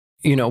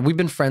we've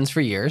been friends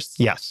for years.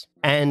 Yes.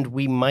 And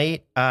we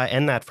might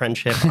end that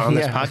friendship on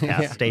this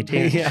podcast. Stay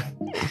tuned. Yeah.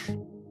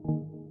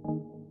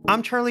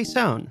 I'm Charlie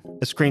Sohn,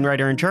 a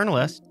screenwriter and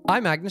journalist.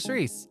 I'm Agnes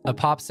Reese, a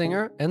pop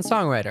singer and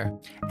songwriter.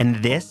 And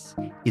this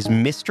is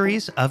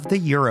Mysteries of the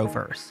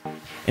EuroVerse,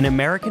 an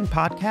American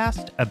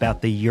podcast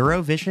about the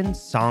Eurovision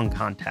Song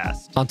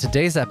Contest. On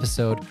today's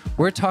episode,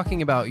 we're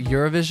talking about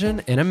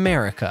Eurovision in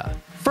America.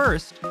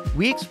 First,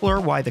 we explore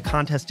why the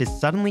contest is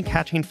suddenly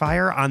catching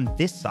fire on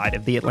this side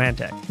of the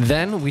Atlantic.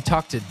 Then we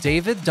talk to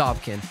David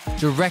Dobkin,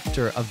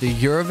 director of the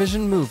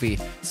Eurovision movie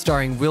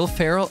starring Will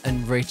Ferrell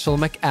and Rachel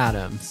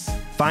McAdams.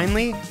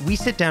 Finally, we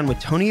sit down with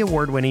Tony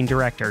Award-winning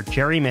director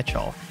Jerry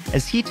Mitchell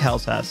as he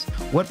tells us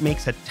what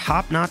makes a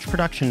top-notch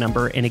production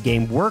number in a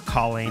game we're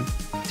calling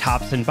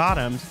Tops and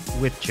Bottoms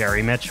with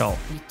Jerry Mitchell.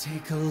 We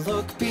take a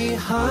look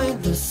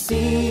behind the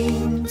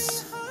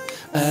scenes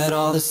at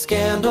all the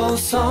scandal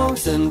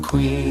songs and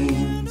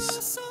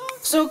queens.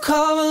 So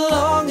come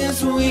along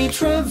as we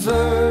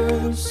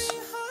traverse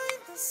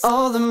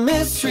all the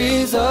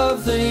mysteries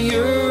of the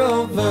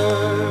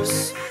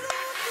EuroVerse.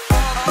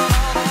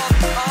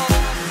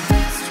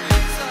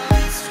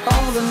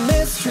 All the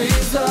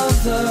mysteries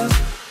of the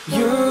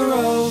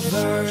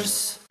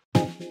EuroVerse.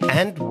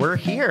 And we're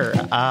here,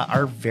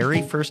 our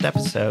very first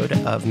episode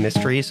of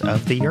Mysteries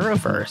of the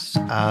EuroVerse.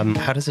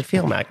 How does it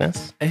feel,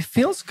 Magnus? It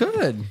feels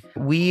good.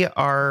 We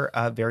are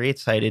very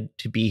excited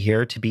to be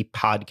here, to be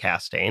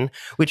podcasting,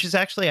 which is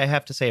actually, I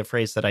have to say, a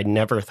phrase that I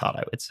never thought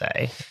I would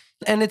say.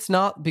 And it's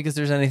not because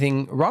there's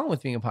anything wrong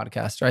with being a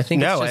podcaster. I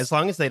think no, it's just... as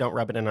long as they don't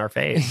rub it in our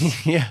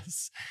face.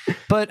 Yes.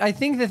 But I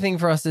think the thing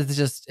for us is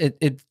just,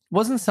 it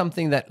wasn't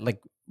something that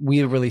like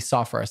we really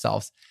saw for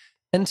ourselves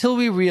until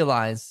we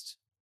realized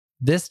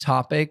this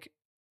topic,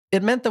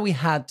 it meant that we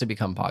had to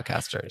become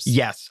podcasters.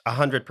 Yes,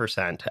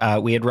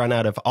 100%. We had run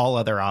out of all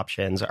other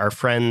options. Our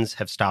friends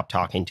have stopped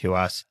talking to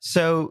us.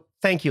 So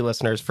thank you,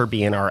 listeners, for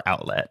being our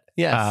outlet.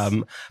 Yes.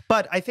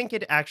 But I think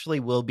it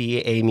actually will be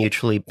a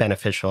mutually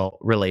beneficial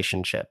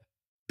relationship.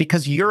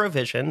 Because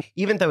Eurovision,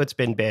 even though it's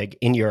been big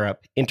in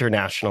Europe,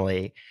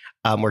 internationally,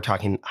 we're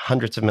talking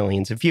hundreds of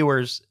millions of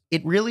viewers,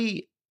 it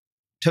really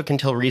took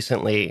until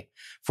recently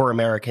for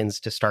Americans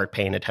to start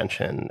paying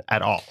attention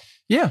at all.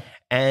 Yeah.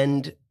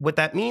 And what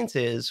that means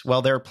is,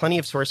 well, there are plenty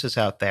of sources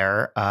out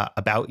there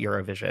about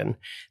Eurovision.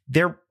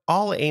 They're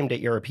all aimed at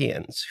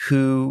Europeans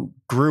who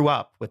grew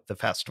up with the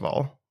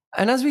festival.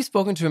 And as we've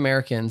spoken to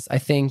Americans, I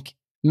think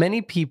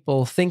many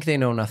people think they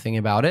know nothing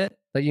about it.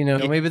 But,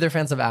 maybe they're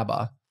fans of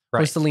ABBA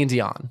or Celine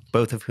Dion.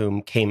 Both of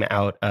whom came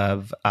out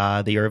of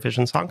the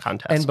Eurovision Song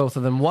Contest. And both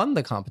of them won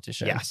the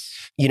competition.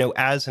 Yes.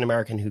 As an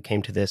American who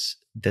came to this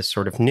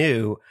sort of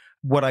new,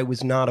 what I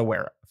was not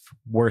aware of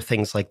were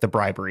things like the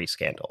bribery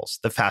scandals,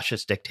 the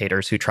fascist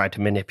dictators who tried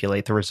to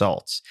manipulate the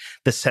results,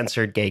 the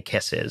censored gay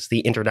kisses,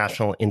 the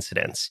international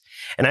incidents.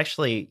 And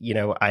actually,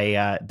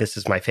 this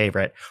is my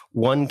favorite,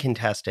 one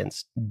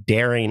contestant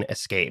daring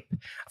escape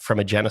from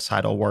a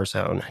genocidal war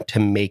zone to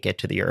make it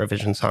to the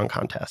Eurovision Song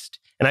Contest.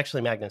 And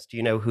actually, Magnus, do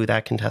you know who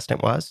that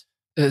contestant was?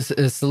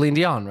 It's Celine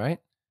Dion, right?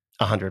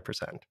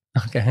 100%.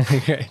 Okay,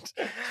 great.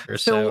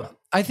 So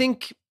I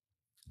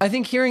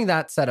think hearing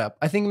that setup,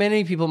 I think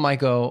many people might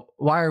go,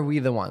 why are we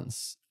the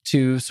ones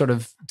to sort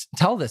of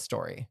tell this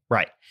story?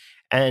 Right.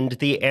 And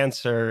the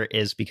answer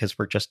is because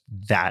we're just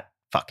that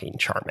fucking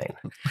charming.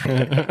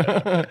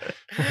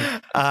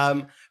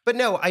 But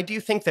no, I do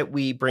think that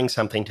we bring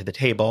something to the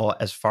table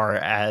as far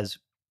as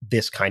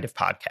this kind of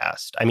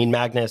podcast. I mean,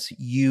 Magnus,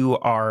 you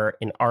are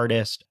an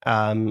artist.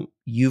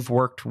 You've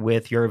worked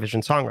with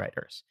Eurovision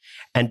songwriters.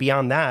 And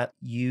beyond that,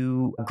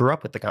 you grew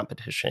up with the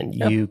competition.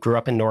 Yep. You grew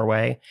up in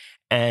Norway.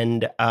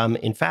 And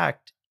in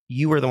fact,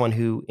 you were the one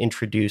who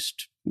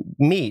introduced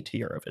me to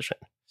Eurovision.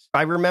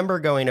 I remember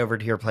going over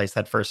to your place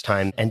that first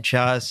time and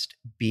just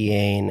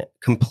being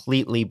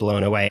completely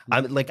blown away. I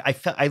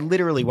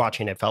literally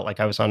watching it felt like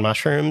I was on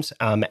mushrooms.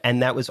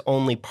 And that was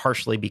only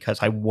partially because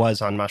I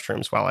was on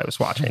mushrooms while I was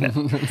watching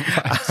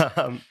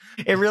it.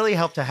 It really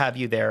helped to have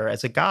you there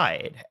as a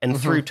guide. And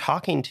through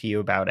talking to you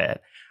about it,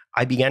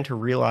 I began to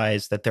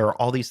realize that there are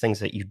all these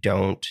things that you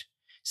don't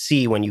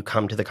see when you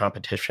come to the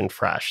competition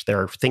fresh.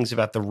 There are things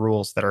about the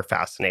rules that are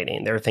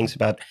fascinating. There are things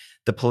about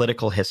the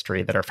political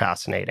history that are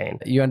fascinating.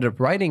 You ended up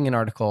writing an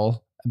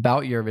article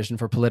about Eurovision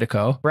for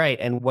Politico. Right.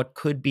 And what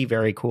could be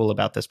very cool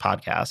about this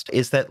podcast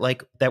is that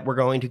that we're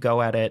going to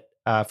go at it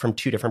from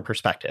two different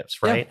perspectives,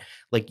 right? Yeah.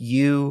 Like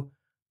you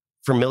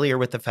familiar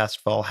with the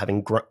festival,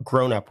 having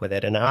grown up with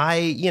it. And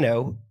I,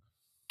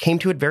 came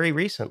to it very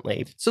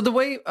recently. So the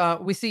way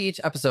we see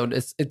each episode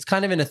is it's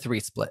kind of in a 3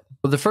 split.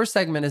 The first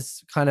segment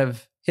is kind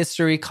of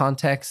history,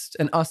 context,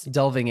 and us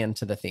delving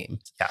into the theme.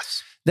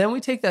 Yes. Then we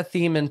take that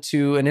theme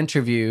into an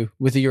interview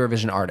with a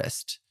Eurovision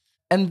artist.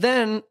 And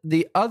then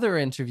the other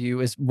interview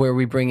is where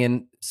we bring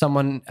in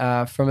someone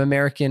from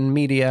American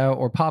media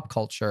or pop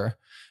culture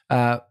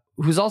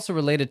who's also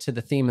related to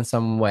the theme in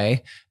some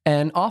way.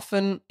 And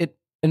often it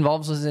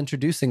involves us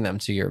introducing them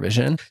to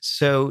Eurovision.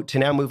 So to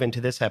now move into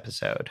this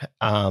episode,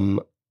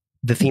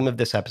 the theme of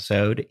this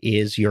episode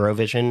is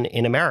Eurovision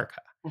in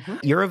America.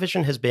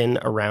 Eurovision has been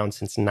around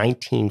since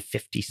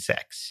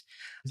 1956.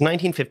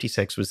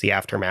 1956 was the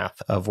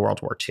aftermath of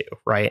World War II,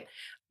 right?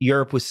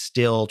 Europe was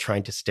still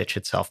trying to stitch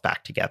itself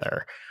back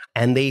together.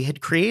 And they had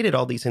created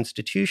all these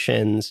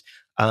institutions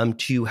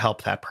to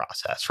help that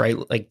process, right?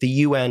 Like the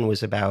UN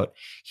was about,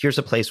 here's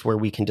a place where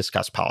we can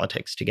discuss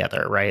politics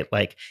together, right?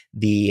 Like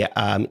the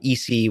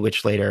EC,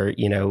 which later,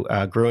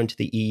 grew into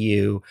the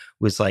EU,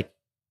 was like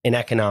an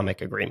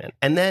economic agreement.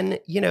 And then,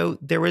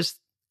 there was,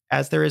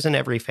 as there is in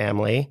every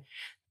family,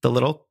 the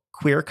little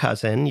queer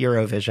cousin,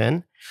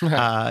 Eurovision,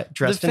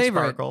 dressed in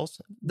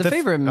sparkles. The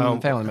favorite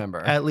family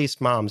member. At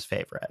least mom's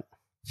favorite.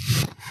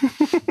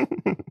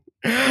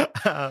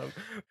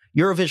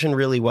 Eurovision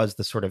really was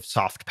the sort of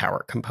soft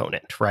power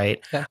component,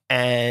 right? Yeah.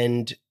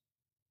 And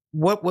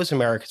what was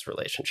America's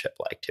relationship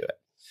like to it?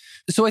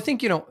 So I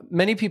think,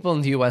 many people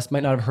in the US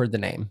might not have heard the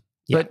name,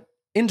 but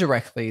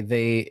indirectly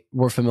they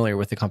were familiar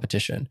with the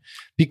competition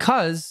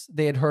because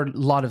they had heard a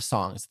lot of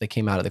songs that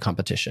came out of the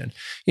competition.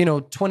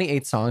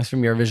 28 songs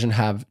from Eurovision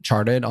have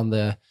charted on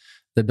the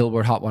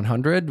Billboard Hot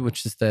 100,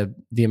 which is the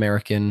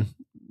American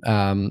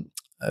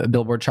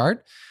Billboard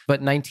chart.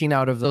 But 19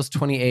 out of those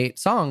 28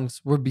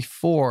 songs were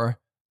before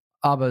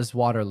ABBA's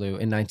Waterloo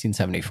in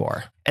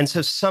 1974. And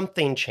so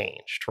something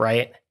changed,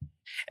 right?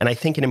 And I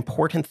think an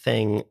important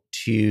thing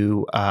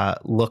to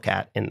look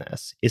at in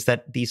this is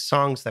that these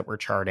songs that were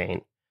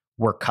charting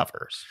were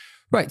covers.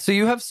 Right. So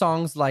you have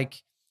songs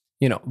like,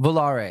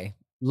 Volare,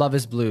 Love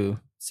is Blue,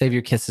 Save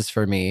Your Kisses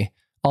for Me,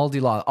 All Di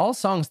La, all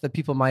songs that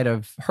people might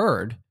have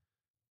heard,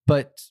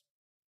 but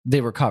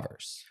they were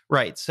covers.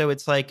 Right. So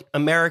it's like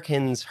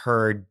Americans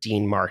heard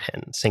Dean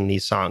Martin sing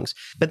these songs.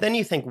 But then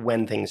you think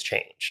when things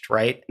changed,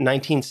 right?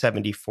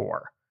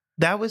 1974.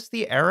 That was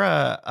the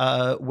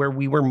era where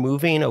we were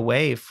moving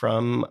away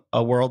from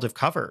a world of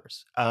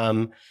covers.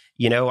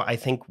 I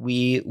think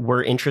we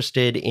were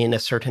interested in a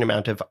certain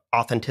amount of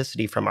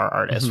authenticity from our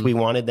artists. We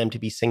wanted them to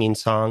be singing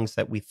songs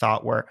that we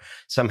thought were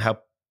somehow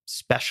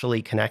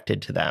specially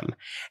connected to them.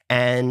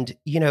 And,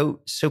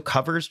 so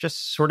covers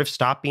just sort of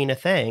stopped being a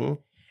thing.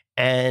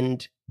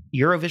 And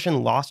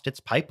Eurovision lost its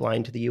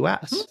pipeline to the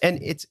US. And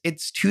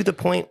it's to the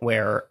point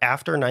where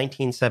after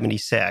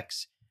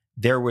 1976,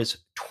 there was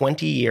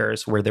 20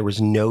 years where there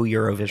was no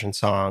Eurovision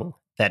song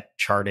that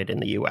charted in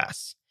the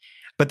US.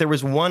 But there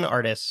was one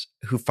artist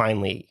who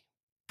finally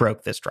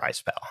broke this dry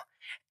spell.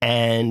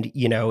 And,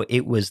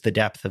 it was the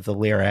depth of the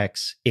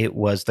lyrics, it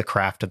was the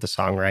craft of the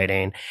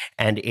songwriting,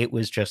 and it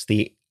was just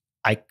the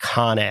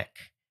iconic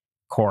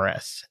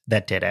chorus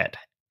that did it.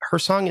 Her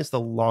song is the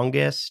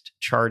longest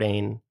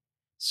charting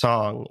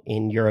song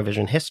in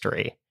Eurovision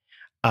history.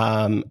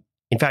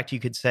 In fact, you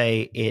could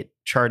say it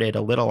charted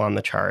a little on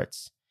the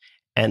charts,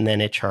 and then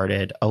it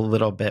charted a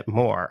little bit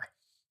more.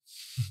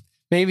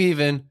 Maybe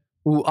even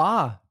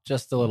ooh-ah,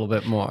 just a little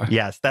bit more.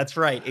 Yes, that's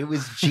right. It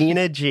was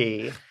Gina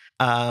G,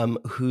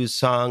 whose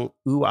song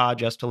Ooh-ah,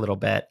 Just a Little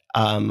Bit,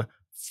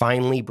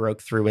 finally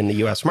broke through in the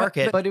US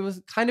market. But it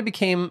was kind of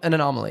became an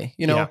anomaly.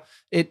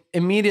 It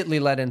immediately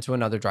led into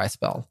another dry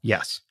spell.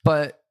 Yes.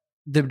 But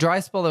the dry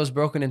spell that was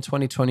broken in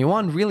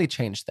 2021 really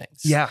changed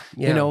things. Yeah.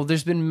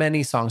 There's been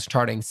many songs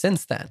charting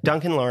since then.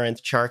 Duncan Lawrence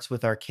charts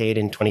with Arcade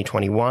in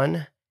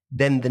 2021.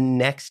 Then the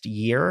next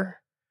year,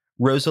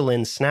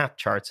 Rosalind Snap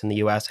charts in the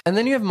US. And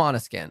then you have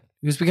Måneskin,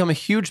 who's become a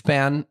huge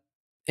band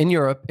in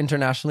Europe,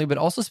 internationally, but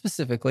also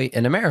specifically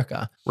in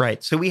America.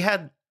 Right. So we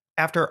had,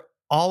 after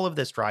all of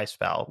this dry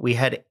spell, we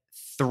had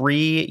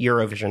 3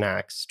 Eurovision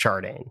acts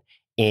charting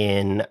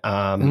in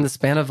the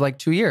span of like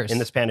 2 years. In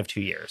the span of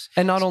 2 years.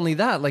 And not only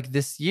that, like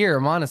this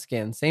year,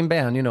 Måneskin, same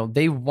band,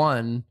 they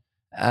won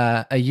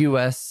a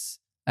US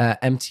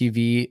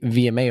MTV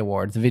VMA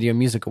award, the Video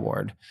Music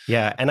Award.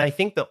 Yeah. And I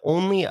think the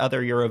only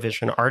other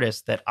Eurovision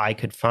artist that I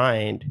could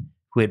find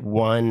who had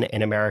won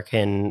an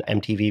American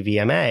MTV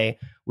VMA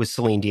was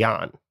Celine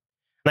Dion.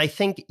 And I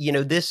think,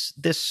 this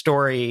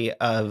story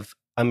of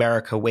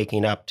America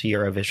waking up to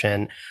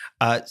Eurovision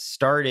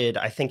started,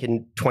 I think,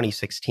 in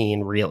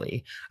 2016,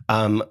 really,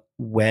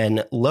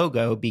 when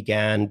Logo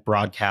began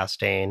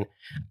broadcasting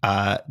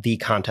the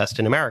contest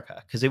in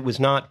America, because it was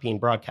not being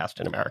broadcast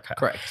in America.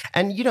 Correct.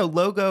 And,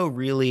 Logo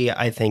really,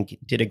 I think,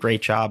 did a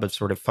great job of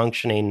sort of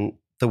functioning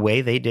the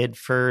way they did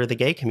for the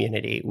gay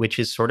community, which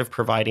is sort of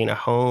providing a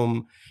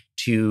home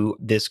to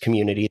this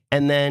community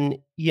and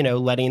then,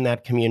 letting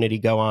that community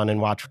go on and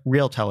watch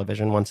real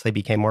television once they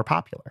became more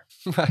popular.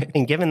 Right.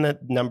 And given the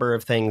number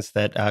of things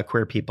that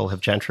queer people have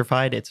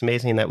gentrified, it's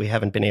amazing that we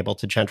haven't been able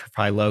to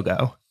gentrify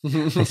Logo.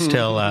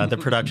 Still, the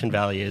production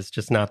value is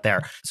just not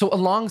there. So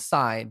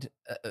alongside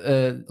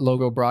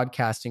Logo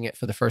broadcasting it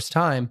for the first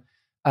time,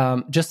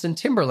 Justin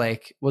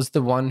Timberlake was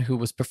the one who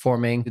was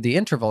performing the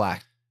interval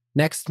act.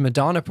 Next,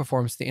 Madonna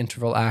performs the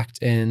interval act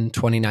in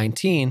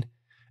 2019.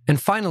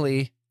 And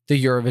finally,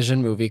 the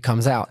Eurovision movie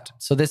comes out.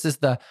 So this is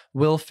the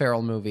Will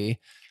Ferrell movie.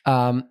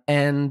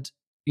 And,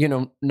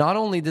 not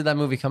only did that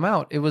movie come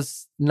out, it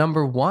was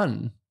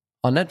 #1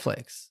 on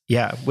Netflix.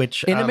 Yeah,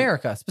 which... in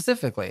America,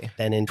 specifically.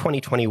 Then in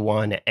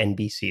 2021,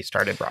 NBC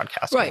started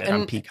broadcasting it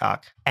on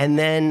Peacock. And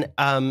then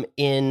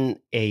in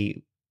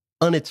a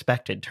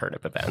unexpected turn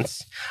of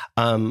events.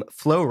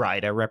 Flo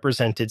Rida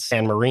represented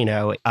San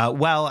Marino,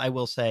 while I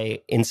will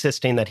say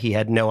insisting that he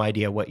had no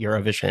idea what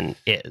Eurovision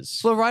is.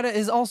 Flo Rida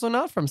is also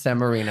not from San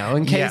Marino,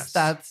 in case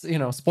that's,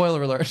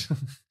 spoiler alert.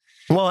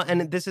 Well,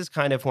 and this is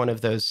kind of one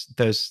of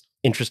those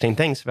interesting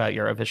things about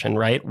Eurovision,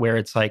 right? Where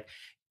it's like,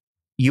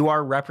 you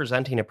are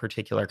representing a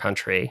particular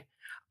country.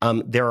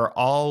 There are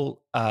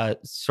all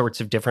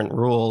sorts of different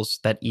rules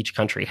that each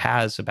country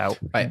has about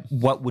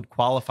what would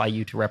qualify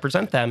you to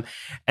represent them.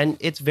 And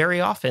it's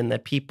very often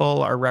that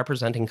people are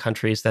representing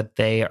countries that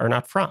they are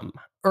not from.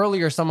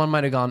 Earlier, someone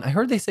might have gone, I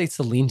heard they say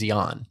Celine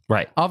Dion.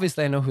 Right.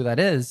 Obviously, I know who that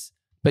is.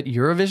 But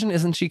Eurovision,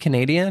 isn't she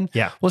Canadian?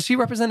 Yeah. Well, she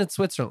represented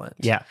Switzerland.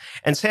 Yeah.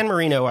 And San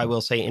Marino, I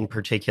will say in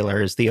particular,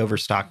 is the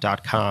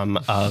overstock.com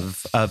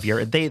of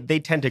Europe. They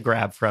tend to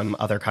grab from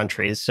other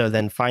countries. So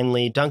then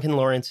finally, Duncan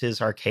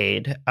Lawrence's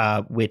Arcade,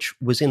 which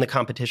was in the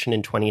competition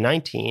in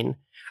 2019,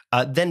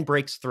 then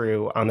breaks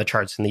through on the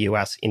charts in the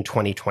US in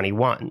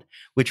 2021,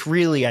 which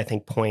really, I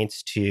think,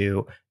 points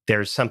to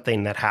there's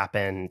something that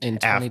happened in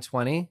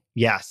 2020.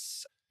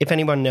 Yes. If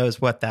anyone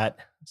knows what that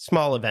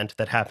small event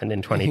that happened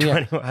in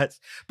 2020 was.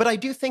 But I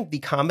do think the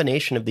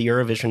combination of the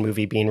Eurovision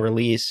movie being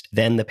released,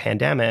 then the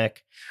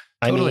pandemic,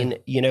 totally.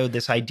 I mean,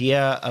 this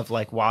idea of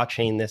like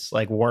watching this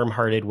like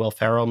warm-hearted Will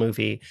Ferrell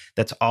movie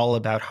that's all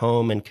about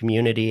home and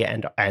community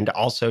and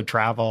also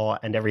travel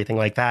and everything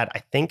like that, I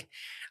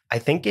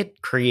think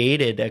it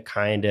created a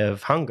kind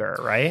of hunger,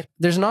 right?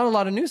 There's not a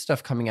lot of new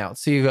stuff coming out.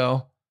 So you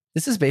go,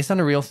 this is based on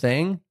a real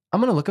thing. I'm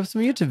going to look up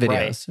some YouTube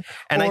videos. Right.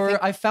 And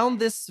I found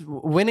this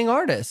winning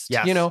artist.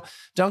 Yes.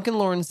 Duncan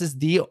Lawrence is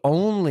the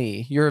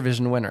only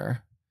Eurovision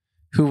winner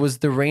who was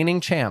the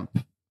reigning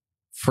champ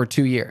for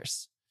 2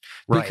 years.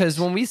 Right. Because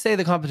when we say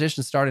the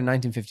competition started in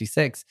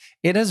 1956,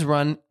 it has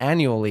run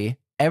annually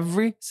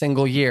every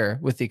single year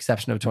with the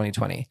exception of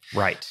 2020.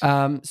 Right.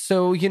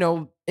 So,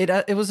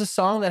 it was a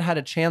song that had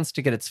a chance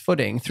to get its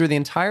footing through the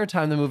entire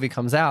time the movie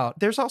comes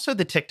out. There's also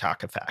the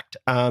TikTok effect.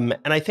 And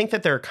I think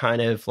that there are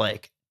kind of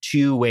like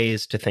two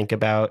ways to think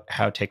about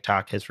how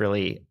TikTok has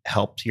really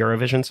helped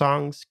Eurovision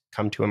songs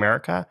come to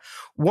America.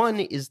 One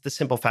is the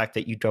simple fact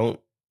that you don't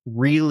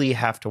really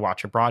have to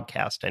watch a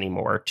broadcast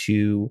anymore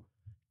to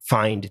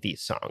find these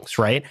songs,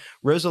 right?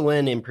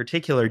 Rosalind in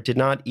particular did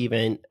not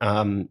even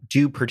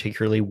do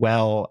particularly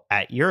well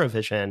at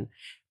Eurovision,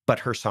 but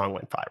her song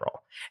went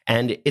viral.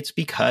 And it's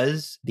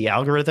because the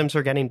algorithms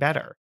are getting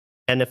better.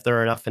 And if there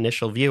are enough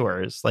initial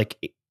viewers, like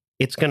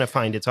it's going to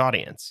find its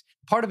audience.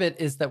 Part of it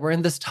is that we're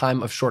in this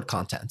time of short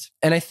content.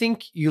 And I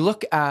think you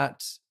look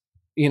at,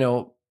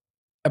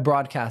 a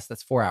broadcast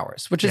that's 4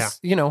 hours, which is,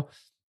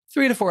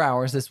 3 to 4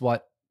 hours is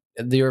what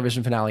the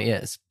Eurovision finale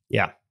is.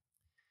 Yeah.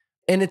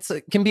 And it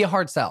can be a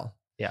hard sell.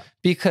 Yeah.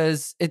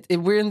 Because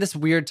we're in this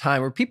weird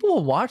time where people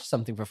will watch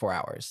something for 4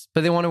 hours,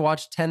 but they want to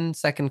watch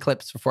 10-second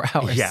clips for 4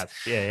 hours. Yeah.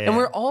 And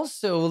we're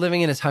also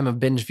living in a time of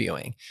binge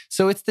viewing.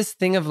 So it's this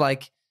thing of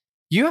like,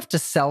 you have to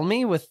sell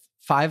me with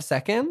 5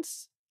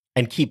 seconds.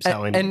 And keep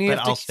selling and me, you but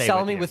have I'll to stay sell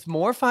with me you. with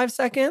more 5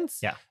 seconds.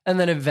 Yeah. And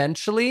then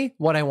eventually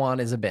what I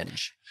want is a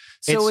binge.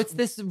 So it's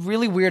this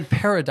really weird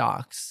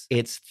paradox.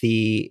 It's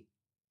the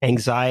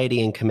anxiety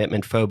and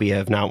commitment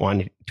phobia of not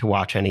wanting to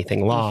watch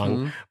anything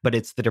long, but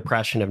it's the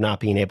depression of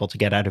not being able to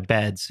get out of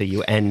bed. So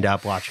you end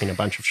up watching a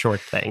bunch of short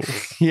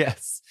things.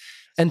 Yes.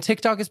 And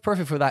TikTok is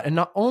perfect for that. And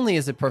not only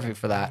is it perfect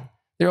for that,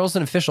 they're also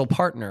an official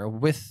partner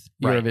with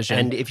Eurovision. Right.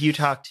 And if you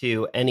talk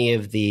to any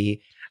of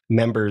the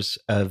members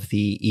of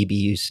the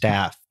EBU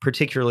staff,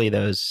 particularly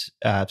those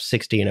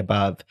 60 and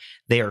above,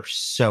 they are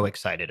so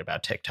excited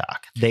about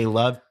TikTok. They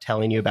love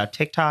telling you about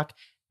TikTok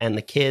and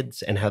the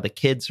kids and how the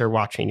kids are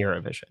watching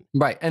Eurovision.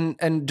 Right.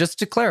 And just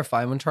to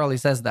clarify, when Charlie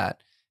says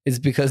that, it's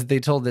because they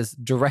told this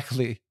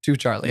directly to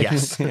Charlie.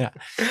 Yes. Yeah.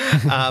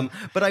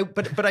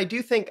 But I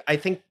do think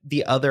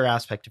the other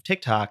aspect of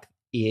TikTok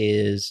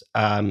is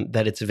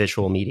that it's a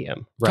visual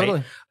medium,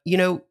 right?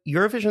 Totally.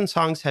 Eurovision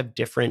songs have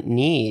different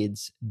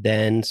needs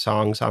than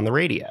songs on the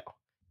radio.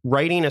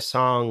 Writing a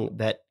song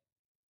that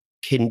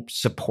can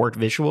support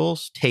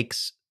visuals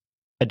takes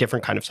a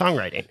different kind of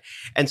songwriting.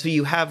 And so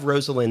you have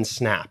Rosalind's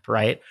Snap,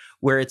 right?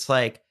 Where it's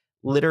like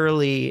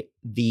literally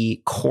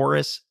the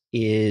chorus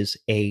is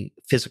a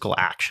physical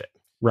action,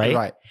 right?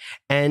 Right.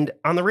 And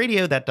on the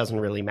radio, that doesn't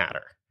really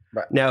matter.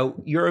 Right. Now,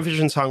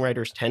 Eurovision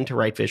songwriters tend to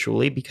write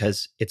visually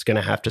because it's going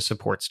to have to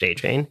support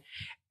staging.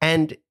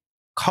 And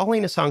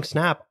calling a song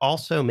Snap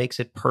also makes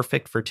it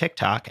perfect for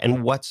TikTok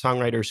and what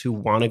songwriters who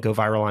want to go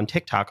viral on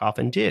TikTok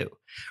often do,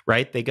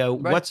 right? They go,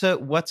 right.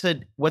 what's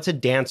a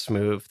dance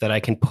move that I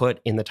can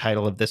put in the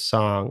title of this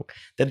song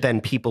that then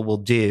people will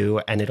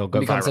do and it'll go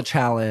viral. It becomes a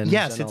challenge.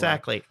 Yes,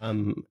 exactly.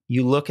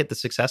 You look at the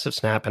success of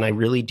Snap and I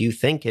really do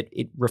think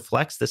it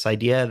reflects this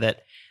idea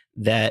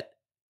that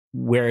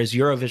whereas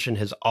Eurovision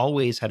has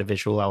always had a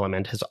visual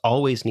element, has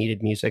always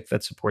needed music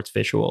that supports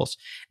visuals,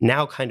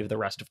 now kind of the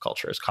rest of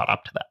culture has caught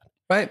up to that.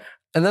 Right.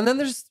 And then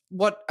there's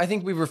what I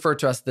think we refer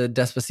to as the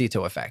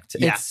Despacito effect.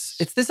 Yes.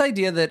 It's this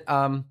idea that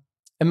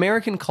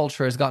American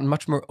culture has gotten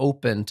much more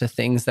open to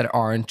things that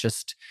aren't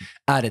just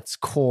at its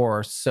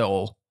core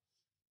so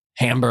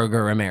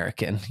hamburger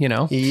American, you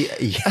know? Yeah.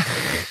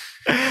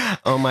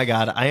 Oh my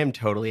God. I am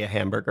totally a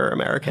hamburger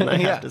American, I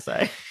have to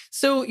say.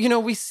 So,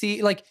 we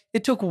see like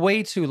it took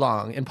way too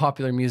long in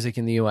popular music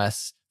in the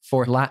US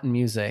for Latin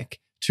music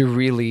to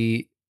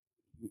really,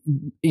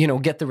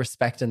 get the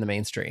respect in the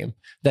mainstream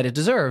that it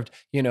deserved.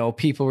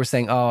 People were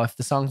saying, oh, if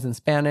the song's in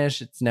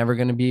Spanish, it's never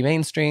going to be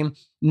mainstream.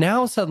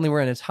 Now, suddenly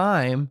we're in a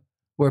time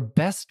where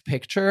Best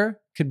Picture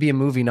could be a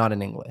movie not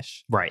in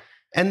English. Right.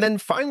 And then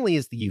finally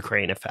is the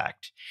Ukraine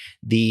effect,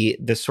 the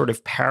sort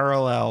of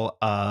parallel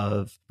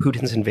of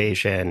Putin's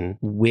invasion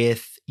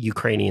with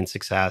Ukrainian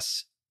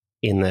success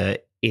in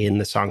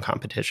the song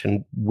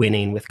competition,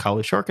 winning with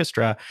Kalush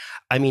Orchestra.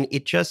 I mean,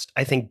 it just,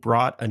 I think,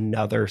 brought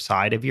another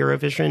side of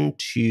Eurovision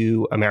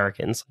to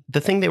Americans.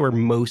 The thing they were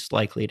most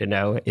likely to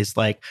know is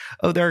like,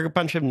 oh, there are a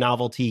bunch of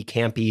novelty,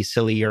 campy,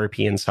 silly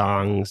European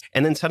songs.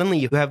 And then suddenly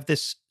you have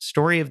this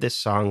story of this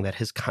song that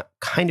has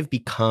kind of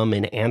become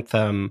an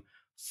anthem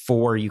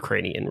for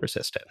Ukrainian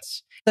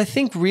resistance. I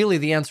think really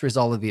the answer is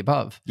all of the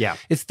above. Yeah.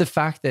 It's the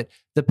fact that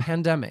the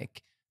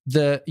pandemic,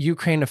 the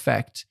Ukraine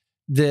effect,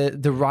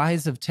 the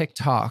rise of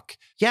TikTok.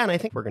 Yeah, and I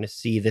think we're going to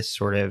see this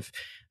sort of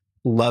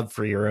love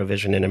for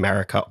Eurovision in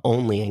America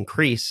only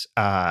increase,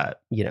 I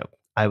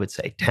would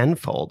say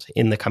tenfold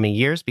in the coming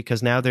years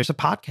because now there's a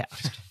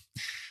podcast.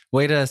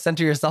 Way to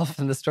center yourself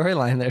in the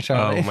storyline there,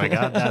 Charlie. Oh my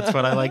God, that's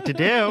what I like to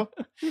do.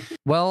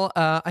 Well,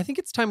 I think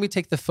it's time we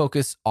take the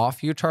focus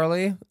off you,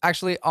 Charlie.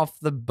 Actually, off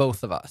the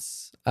both of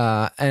us.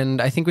 And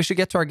I think we should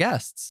get to our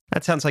guests.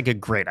 That sounds like a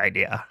great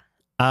idea.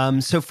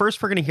 So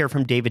first, we're going to hear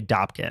from David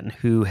Dobkin,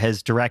 who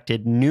has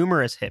directed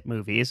numerous hit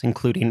movies,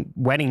 including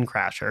Wedding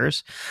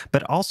Crashers,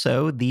 but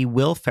also the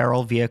Will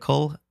Ferrell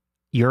vehicle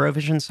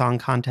Eurovision Song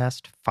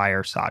Contest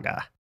Fire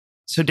Saga.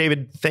 So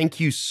David, thank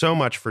you so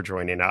much for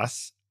joining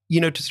us.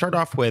 To start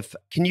off with,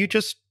 can you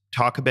just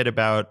talk a bit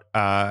about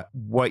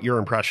what your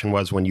impression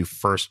was when you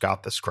first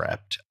got the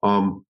script?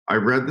 I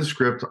read the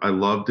script. I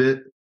loved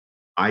it.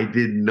 I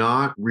did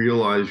not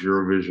realize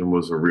Eurovision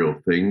was a real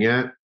thing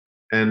yet.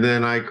 And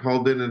then I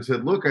called in and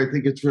said, look, I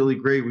think it's really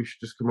great. We should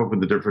just come up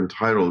with a different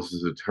title. This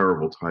is a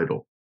terrible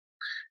title,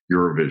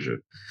 Eurovision.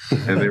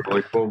 And they were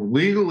like, well,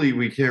 legally,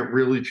 we can't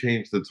really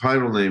change the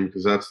title name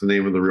because that's the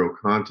name of the real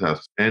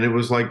contest. And it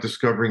was like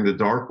discovering the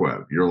dark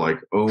web. You're like,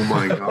 oh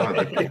my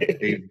God,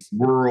 a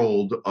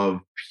world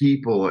of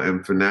people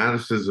and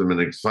fanaticism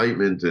and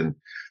excitement.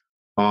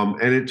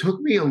 And it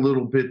took me a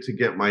little bit to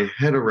get my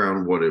head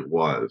around what it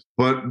was.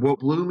 But what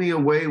blew me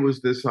away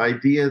was this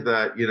idea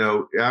that,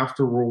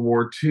 after World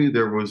War II,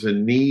 there was a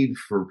need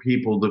for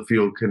people to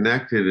feel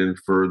connected and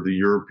for the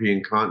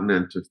European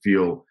continent to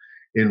feel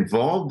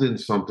involved in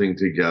something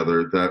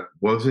together that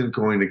wasn't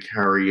going to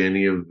carry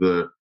any of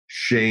the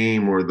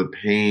shame or the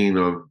pain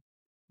of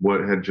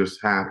what had just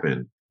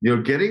happened.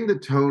 Getting the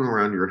tone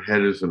around your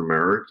head as an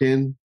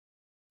American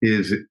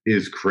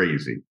is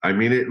crazy. I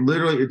mean,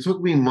 it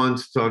took me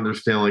months to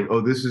understand, like,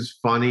 oh, this is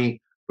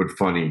funny, but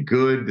funny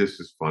good.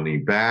 This is funny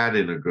bad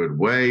in a good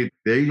way.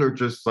 They are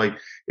just like,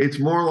 it's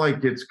more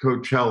like it's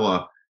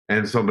Coachella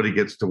and somebody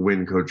gets to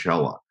win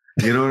Coachella.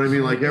 You know what I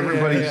mean? Like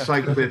everybody's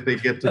psyched that they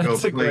get to go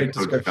play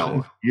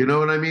Coachella. You know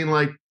what I mean?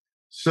 Like,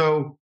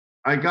 so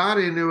I got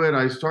into it.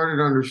 I started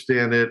to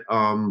understand it.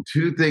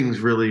 Two things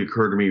really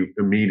occurred to me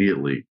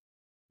immediately.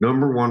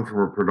 Number one,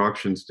 from a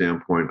production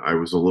standpoint, I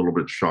was a little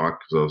bit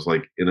shocked because I was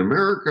like, in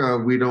America,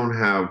 we don't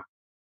have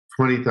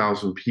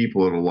 20,000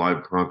 people at a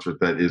live concert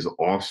that is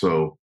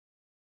also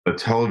a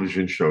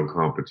television show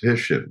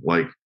competition.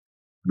 Like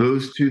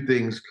those two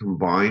things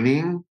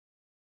combining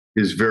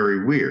is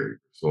very weird.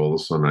 So all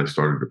of a sudden I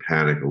started to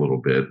panic a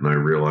little bit and I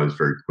realized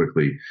very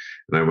quickly,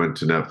 and I went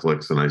to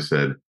Netflix and I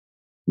said,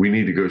 we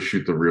need to go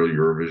shoot the real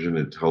Eurovision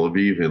in Tel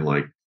Aviv in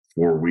like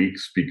 4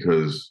 weeks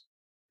because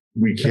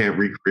we can't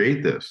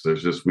recreate this.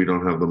 We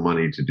don't have the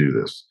money to do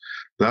this.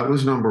 That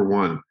was number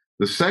one.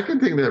 The second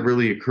thing that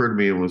really occurred to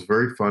me and was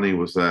very funny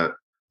was that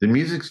the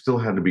music still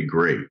had to be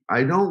great.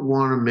 I don't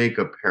want to make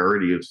a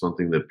parody of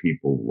something that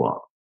people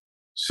love.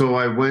 So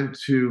I went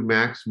to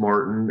Max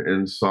Martin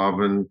and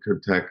Savan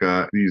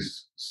Koteka,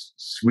 these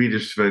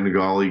Swedish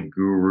Svengali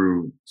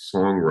guru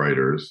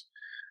songwriters,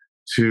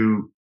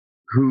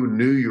 who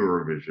knew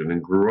Eurovision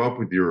and grew up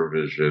with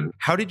Eurovision.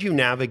 How did you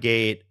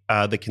navigate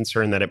the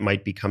concern that it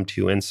might become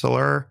too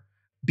insular?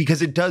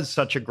 Because it does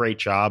such a great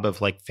job of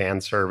like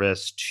fan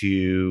service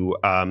to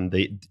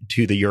the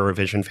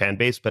Eurovision fan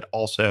base, but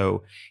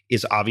also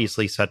is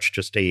obviously such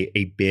just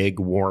a big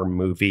warm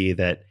movie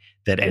that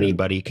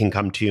anybody can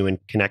come to and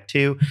connect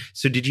to.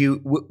 So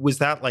was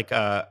that like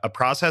a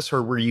process,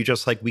 or were you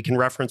just like, we can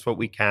reference what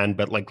we can,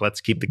 but like,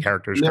 let's keep the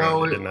characters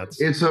grounded?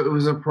 It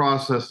was a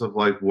process of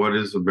like, what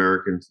does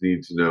Americans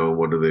need to know?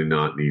 What do they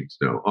not need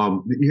to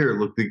know? Here,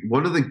 look,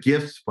 one of the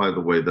gifts, by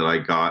the way, that I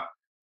got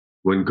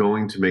when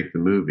going to make the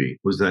movie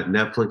was that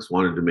Netflix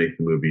wanted to make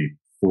the movie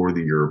for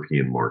the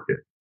European market.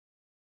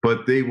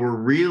 But they were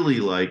really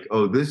like,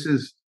 oh,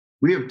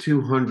 we have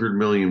 200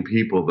 million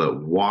people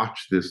that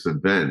watch this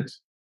event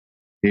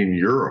in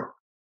Europe,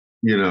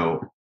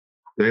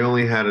 They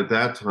only had at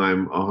that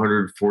time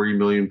 140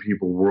 million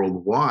people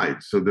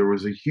worldwide. So there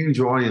was a huge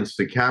audience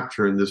to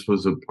capture, and this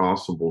was a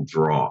possible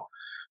draw.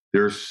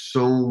 There's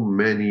so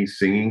many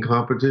singing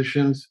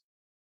competitions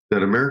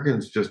that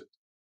Americans just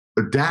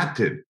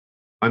adapted.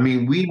 I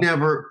mean,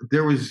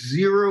 there was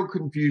zero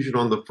confusion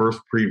on the first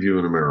preview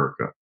in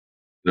America.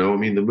 No, I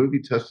mean, the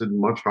movie tested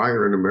much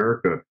higher in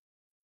America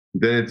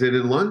than it did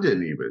in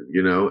London,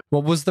 even,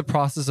 What was the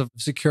process of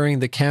securing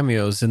the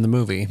cameos in the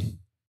movie?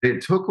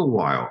 It took a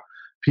while.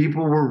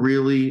 People were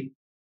really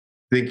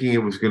thinking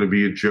it was going to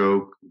be a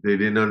joke. They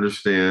didn't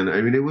understand.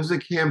 I mean, it was a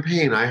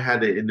campaign. I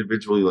had to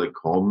individually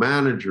call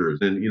managers,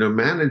 and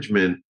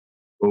management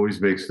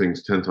always makes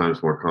things 10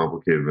 times more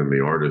complicated than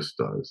the artist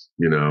does.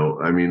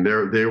 I mean,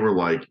 they were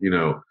like,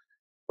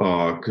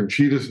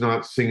 Conchita's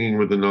not singing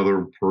with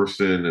another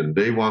person, and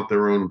they want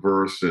their own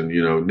verse, and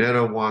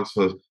Netta wants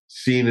a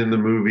scene in the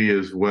movie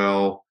as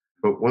well.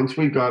 But once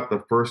we got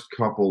the first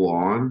couple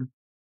on,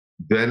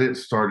 then it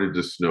started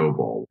to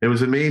snowball. It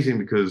was amazing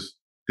because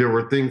there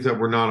were things that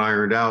were not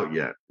ironed out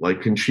yet.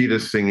 Like Conchita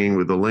singing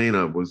with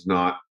Elena was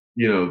not,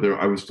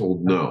 I was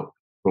told no.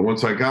 But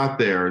once I got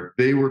there,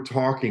 they were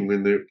talking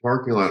in the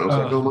parking lot. I was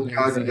like, oh my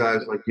God, you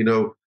guys,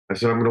 I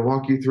said, I'm going to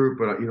walk you through it,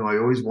 but I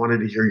always wanted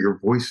to hear your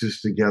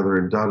voices together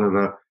and da da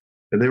da.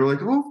 And they were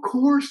like, oh, of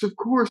course, of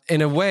course.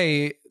 In a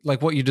way,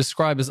 like what you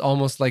describe is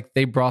almost like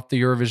they brought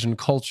the Eurovision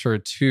culture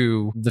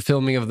to the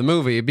filming of the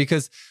movie,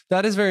 because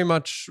that is very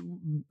much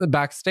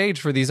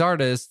backstage for these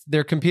artists.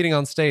 They're competing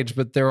on stage,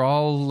 but they're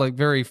all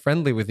very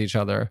friendly with each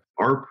other.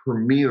 Our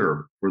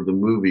premiere for the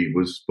movie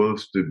was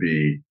supposed to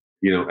be,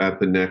 at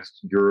the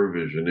next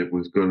Eurovision. It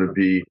was going to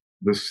be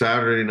the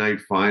Saturday night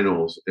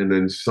finals, and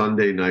then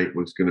Sunday night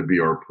was going to be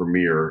our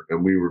premiere,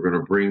 and we were going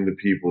to bring the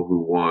people who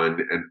won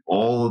and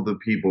all of the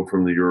people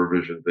from the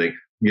Eurovision thing.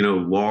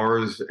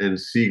 Lars and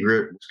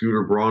Sigrid,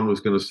 Scooter Braun was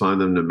going to sign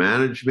them to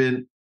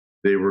management.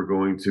 They were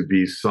going to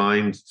be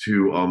signed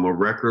to a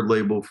record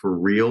label for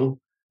real.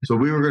 So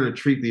we were going to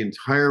treat the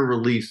entire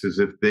release as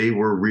if they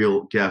were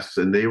real guests,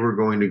 and they were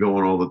going to go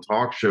on all the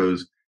talk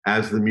shows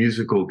as the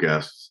musical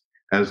guests,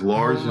 as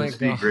Lars and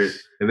Sigrid,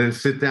 and then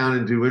sit down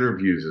and do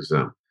interviews as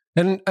them.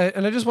 And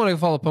I just want to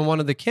follow up on one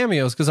of the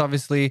cameos, because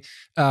obviously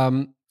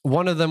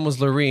one of them was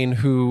Loreen,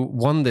 who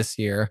won this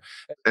year.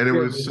 And it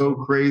was so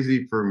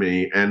crazy for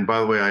me. And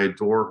by the way, I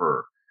adore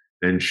her.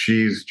 And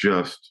she's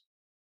just,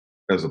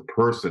 as a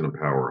person, a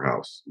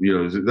powerhouse.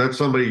 That's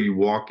somebody you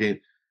walk in.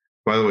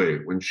 By the way,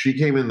 when she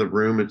came in the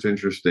room, it's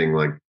interesting.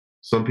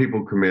 Some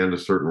people command a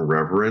certain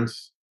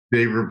reverence.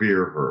 They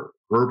revere her.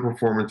 Her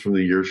performance from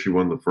the year she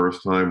won the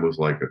first time was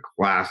like a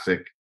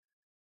classic.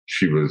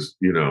 She was,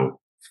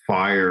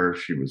 fire.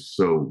 She was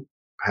so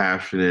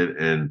passionate,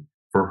 and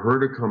for her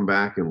to come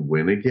back and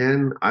win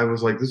again, I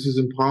was like, this is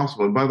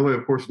impossible. And by the way,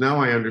 of course, now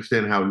I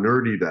understand how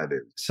nerdy that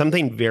is.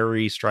 Something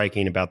very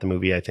striking about the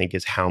movie, I think,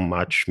 is how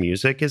much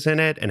music is in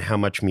it and how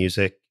much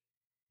music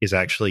is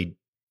actually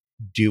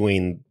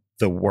doing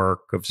the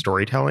work of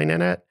storytelling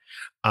in it.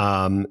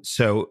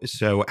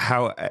 So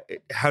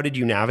how did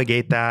you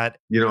navigate that?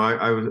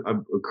 I'm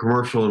a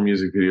commercial and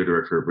music video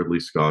director at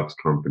Ridley Scott's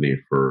company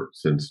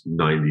since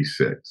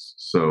 '96.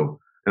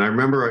 And I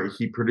remember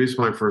he produced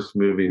my first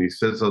movie, and he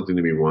said something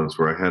to me once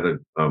where I had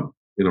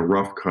in a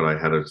rough cut, I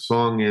had a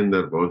song in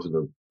that wasn't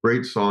a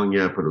great song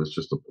yet, but it was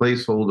just a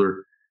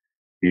placeholder.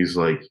 He's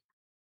like,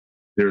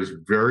 there's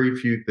very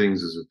few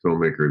things as a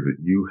filmmaker that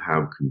you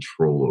have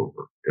control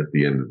over at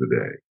the end of the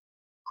day.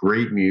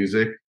 Great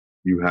music,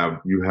 you have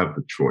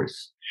the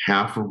choice.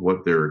 Half of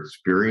what they're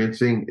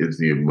experiencing is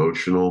the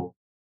emotional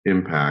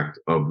impact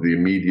of the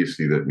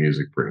immediacy that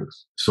music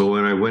brings. So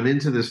when I went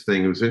into this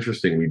thing, it was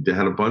interesting. We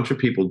had a bunch of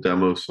people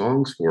demo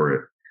songs for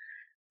it,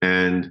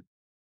 and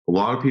a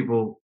lot of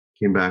people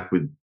came back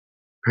with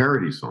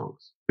parody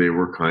songs. They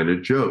were kind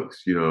of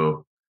jokes,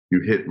 you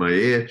hit my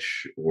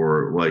itch,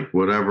 or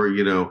whatever,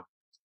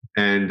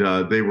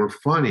 and they were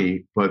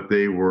funny, but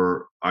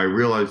I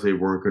realized they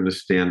weren't going to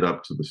stand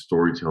up to the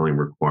storytelling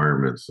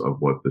requirements of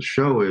what the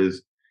show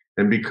is.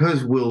 And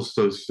because Will's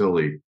so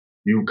silly,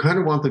 you kind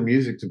of want the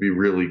music to be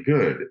really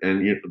good.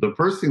 And the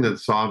first thing that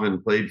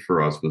Savin played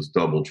for us was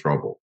Double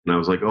Trouble. And I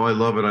was like, oh, I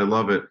love it. I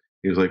love it.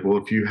 He was like,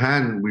 well, if you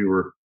hadn't,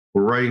 we're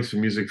writing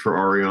some music for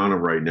Ariana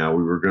right now.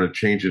 We were going to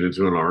change it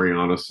into an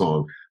Ariana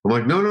song. I'm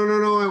like, no,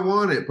 I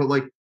want it.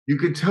 But you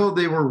could tell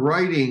they were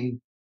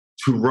writing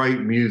to write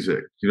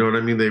music. You know what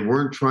I mean? They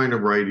weren't trying to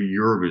write a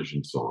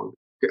Eurovision song.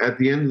 At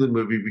the end of the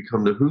movie, we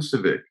come to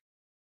Husavik,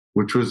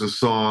 which was a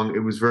song.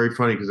 It was very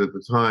funny because at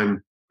the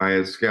time I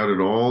had scouted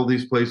all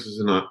these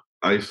places in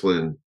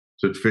Iceland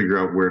to figure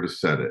out where to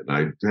set it. And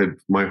I had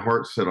my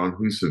heart set on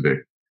Husavik,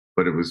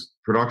 but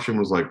production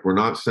was like, we're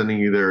not sending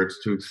you there.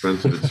 It's too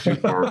expensive. It's too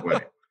far away.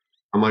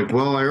 I'm like,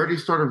 well, I already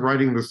started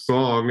writing the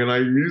song and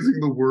I'm using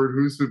the word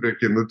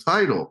Husavik in the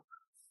title.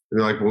 And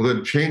they're like, well,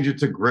 then change it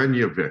to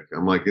Grenjavik.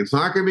 I'm like, it's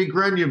not going to be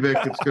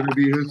Grenjavik. It's going to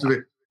be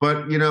Husavik.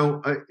 But,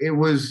 it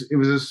was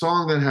a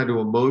song that had to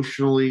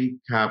emotionally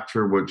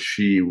capture what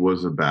she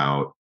was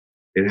about.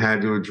 It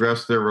had to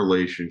address their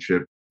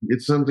relationship.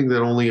 It's something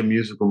that only a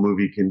musical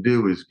movie can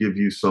do, is give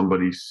you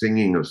somebody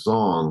singing a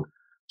song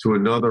to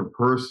another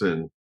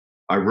person.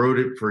 I wrote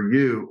it for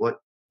you. Like,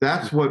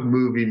 that's what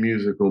movie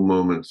musical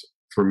moments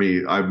for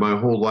me. My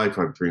whole life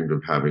I've dreamed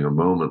of having a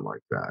moment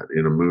like that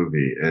in a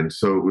movie. And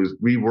so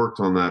we worked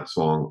on that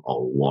song a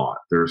lot.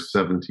 There's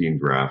 17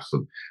 drafts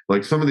of,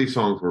 like, some of these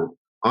songs were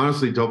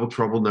honestly, Double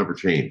Trouble never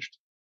changed.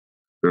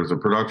 There was a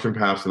production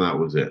pass and that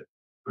was it.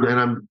 And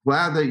I'm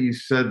glad that you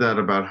said that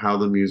about how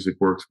the music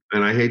works.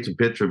 And I hate to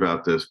bitch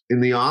about this.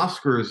 In the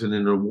Oscars and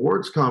in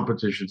awards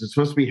competitions, it's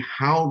supposed to be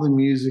how the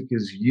music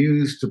is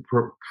used to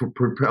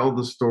propel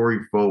the story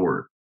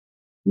forward.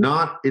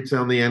 Not it's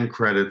on the end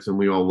credits and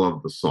we all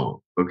love the song.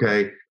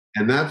 Okay.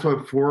 And that's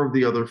what 4 of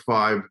the other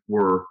 5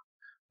 were.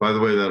 By the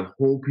way, that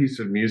whole piece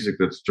of music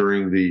that's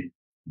during the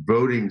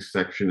voting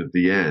section at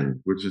the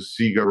end, which is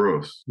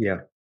Saga. Yeah.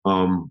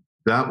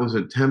 That was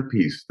a temp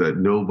piece that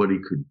nobody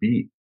could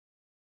beat.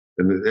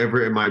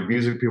 And my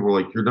music people were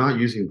like, "You're not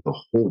using the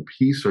whole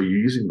piece. Are you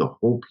using the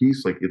whole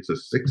piece? Like, it's a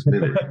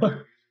 6-minute."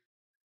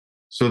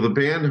 So the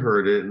band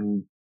heard it,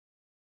 and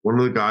one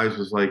of the guys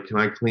was like, "Can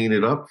I clean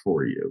it up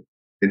for you?"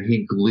 And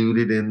he glued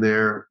it in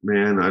there.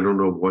 Man, I don't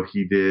know what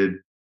he did.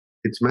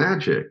 It's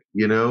magic,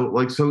 you know?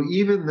 Like, so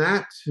even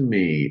that to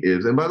me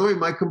is, and by the way,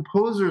 my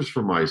composer's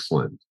from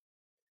Iceland,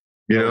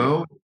 you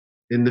know?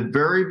 In the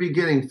very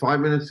beginning, 5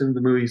 minutes into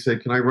the movie, he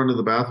said, "Can I run to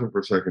the bathroom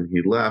for a second?"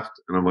 He left.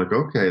 And I'm like,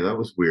 okay, that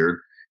was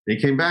weird. And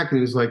he came back and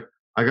he was like,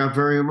 "I got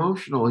very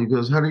emotional." He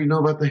goes, "How do you know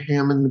about the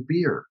ham and the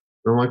beer?"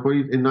 And I'm like, "What?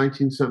 In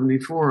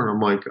 1974? And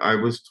I'm like, "I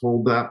was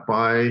told that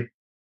by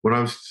when I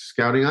was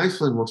scouting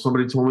Iceland. Well,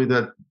 somebody told me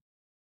that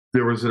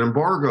there was an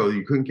embargo.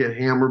 You couldn't get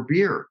ham or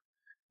beer."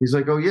 He's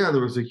like, "Oh, yeah,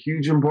 there was a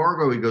huge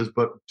embargo." He goes,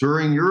 "But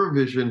during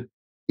Eurovision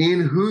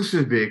in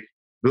Husavik,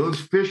 those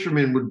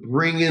fishermen would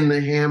bring in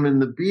the ham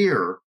and the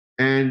beer.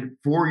 And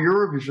for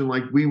Eurovision,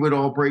 like, we would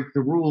all break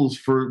the rules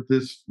for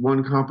this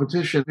one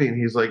competition." And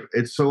he's like,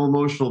 "It's so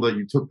emotional that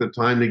you took the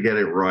time to get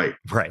it right."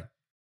 Right.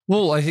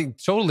 Well, I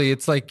think totally.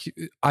 It's like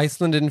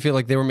Iceland didn't feel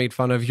like they were made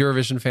fun of.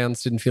 Eurovision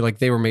fans didn't feel like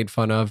they were made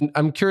fun of.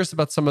 I'm curious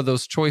about some of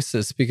those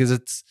choices because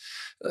it's,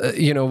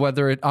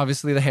 whether it,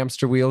 obviously the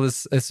hamster wheel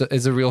is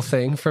a real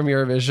thing from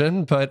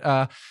Eurovision,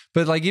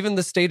 but like even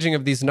the staging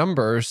of these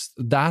numbers,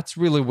 that's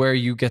really where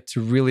you get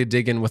to really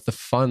dig in with the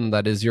fun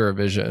that is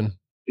Eurovision.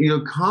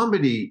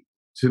 Comedy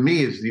to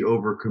me is the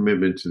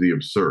overcommitment to the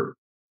absurd.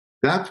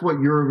 That's what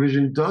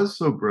Eurovision does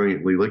so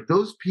brilliantly. Like,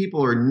 those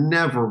people are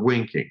never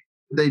winking.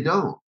 They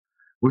don't.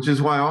 Which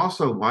is why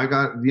also I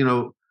got,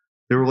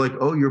 they were like,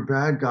 "Oh, your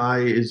bad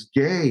guy is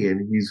gay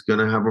and he's going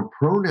to have a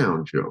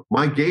pronoun joke."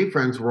 My gay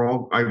friends were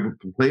all, I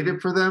played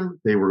it for them.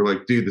 They were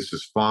like, "Dude, this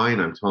is fine.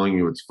 I'm telling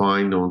you it's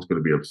fine. No one's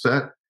going to be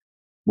upset.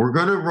 We're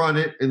going to run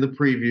it in the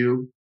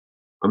preview.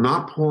 I'm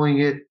not pulling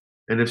it.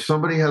 And if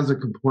somebody has a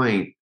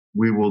complaint,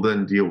 we will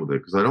then deal with it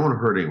because I don't want to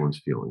hurt anyone's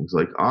feelings."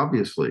 Like,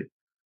 obviously,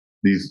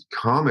 these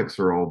comics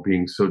are all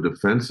being so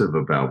defensive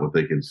about what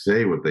they can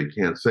say, what they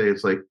can't say.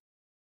 It's like,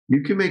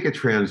 you can make a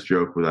trans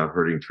joke without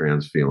hurting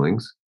trans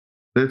feelings.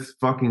 That's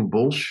fucking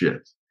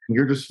bullshit.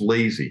 You're just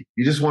lazy.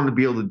 You just want to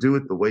be able to do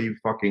it the way you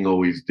fucking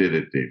always did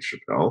it, Dave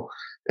Chappelle.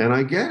 And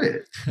I get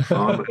it.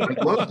 I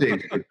love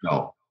Dave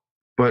Chappelle.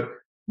 But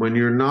when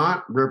you're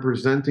not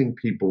representing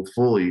people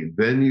fully,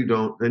 then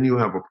you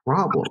have a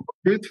problem.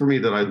 The truth for me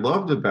that I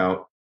loved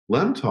about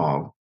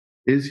Lemtov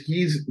is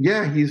he's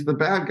the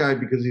bad guy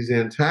because he's the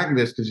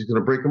antagonist because he's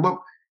going to break him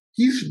up.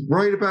 He's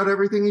right about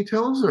everything he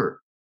tells her.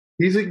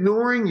 He's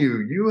ignoring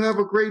you. You have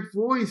a great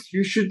voice.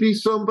 You should be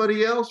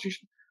somebody else.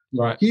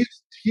 Right.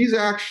 He's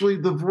actually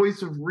the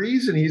voice of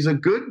reason. He's a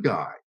good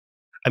guy.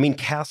 I mean,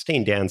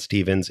 casting Dan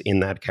Stevens in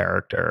that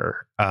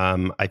character,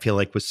 I feel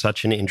like was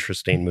such an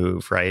interesting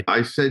move, right?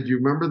 I said, "You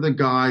remember the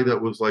guy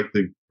that was like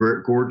the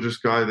gorgeous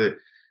guy that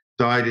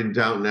died in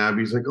Downton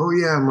Abbey?" He's like, "Oh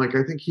yeah." I'm like,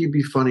 "I think he'd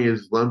be funny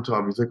as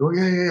Lemtov." He's like, "Oh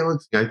yeah.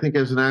 I think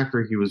as an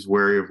actor, he was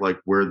wary of like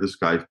where this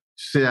guy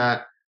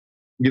sat.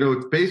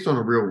 It's based on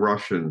a real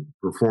Russian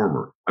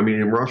performer. I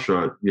mean, in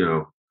Russia,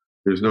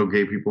 there's no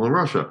gay people in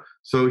Russia.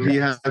 So he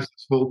has this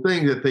whole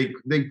thing that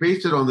they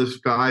based it on this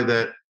guy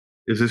that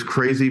is this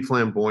crazy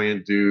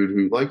flamboyant dude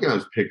who, like,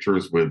 has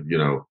pictures with,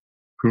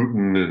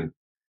 Putin, and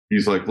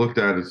he's like looked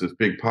at as this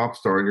big pop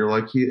star, and you're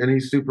like,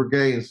 he's super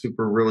gay and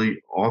super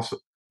really awesome.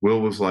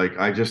 Will was like,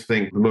 "I just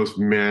think the most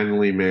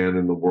manly man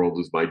in the world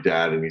is my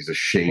dad, and he's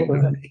ashamed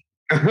of me."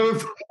 I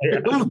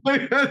was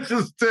like, "That's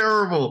just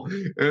terrible."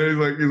 And he's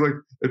like,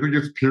 "I think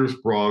it's Pierce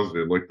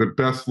Brosnan, like the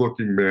best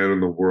looking man in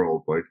the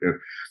world." Like, and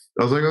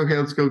I was like, "Okay,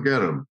 let's go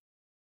get him."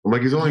 I'm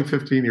like, "He's only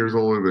 15 years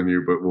older than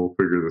you, but we'll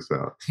figure this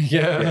out."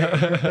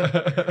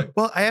 Yeah.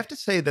 Well, I have to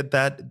say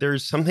that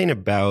there's something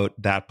about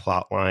that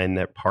plot line,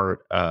 that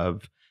part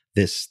of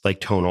this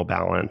like tonal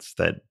balance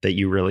that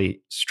you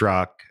really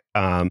struck.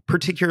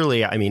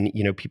 Particularly, I mean,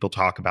 people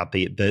talk about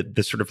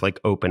the sort of like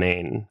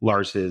opening.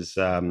 Lars's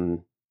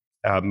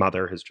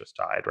mother has just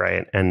died,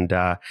 right?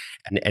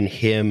 And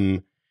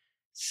him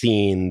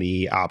seeing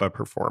the ABBA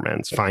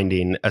performance,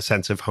 finding a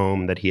sense of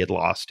home that he had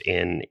lost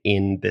in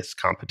this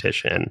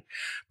competition,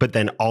 but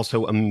then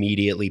also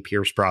immediately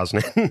Pierce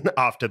Brosnan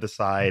off to the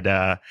side.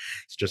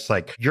 It's just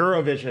like,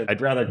 Eurovision,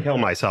 I'd rather kill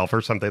myself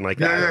or something like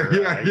that.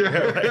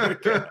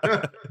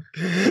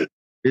 Yeah.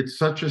 It's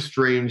such a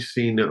strange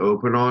scene to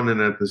open on,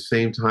 and at the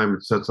same time,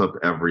 it sets up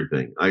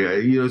everything.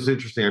 It's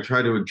interesting. I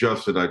tried to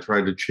adjust it. I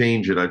tried to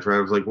change it. I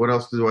was like, what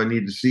else do I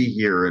need to see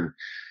here? And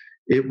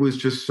it was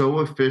just so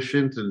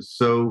efficient and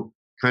so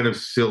kind of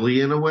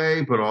silly in a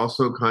way, but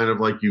also kind of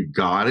like you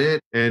got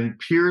it. And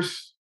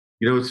Pierce,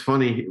 it's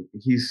funny.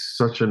 He's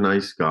such a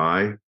nice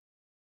guy.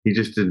 He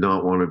just did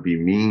not want to be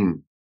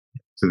mean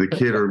to the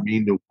kid or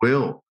mean to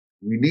Will.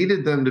 We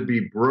needed them to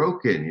be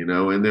broken,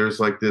 and there's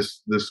like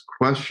this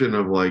question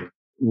of like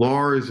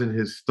Lars and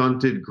his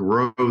stunted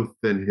growth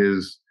and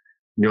his,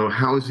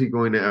 how is he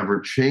going to ever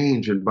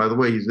change? And by the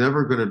way, he's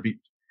never going to be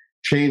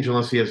change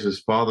unless he has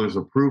his father's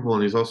approval,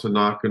 and he's also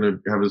not going to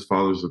have his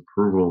father's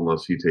approval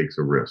unless he takes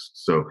a risk.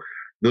 So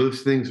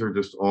those things are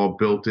just all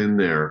built in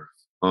there.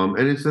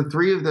 And it's the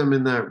three of them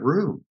in that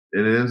room,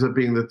 and it ends up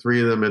being the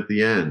three of them at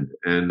the end.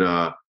 And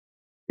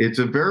it's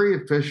a very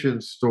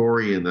efficient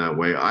story in that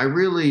way. I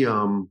really,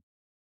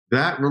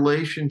 that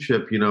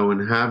relationship,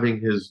 and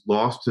having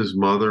lost his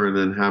mother and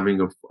then having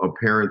a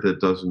parent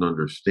that doesn't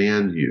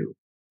understand you,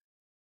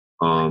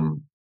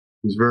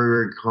 is very,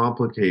 very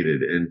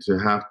complicated. And to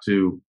have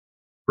to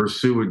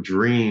pursue a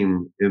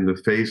dream in the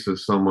face of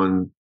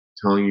someone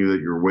telling you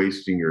that you're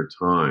wasting your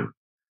time.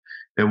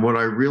 And what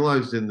I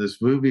realized in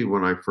this movie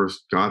when I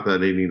first got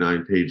that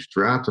 89-page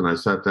draft and I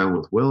sat down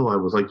with Will, I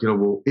was like,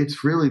 well,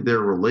 it's really their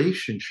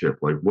relationship.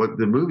 Like what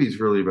the movie's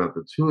really about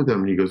the two of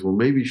them. And he goes, well,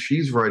 maybe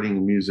she's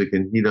writing music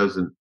and he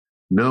doesn't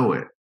know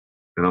it.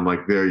 And I'm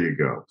like, there you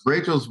go.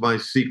 Rachel's my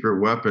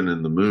secret weapon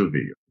in the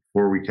movie.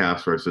 Before we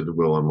cast her, I said to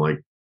Will, I'm like,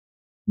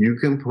 you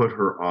can put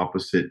her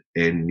opposite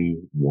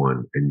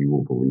anyone and you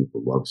will believe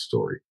the love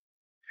story.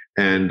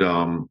 And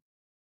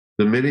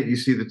the minute you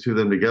see the two of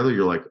them together,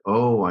 you're like,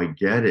 oh, I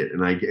get it.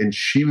 And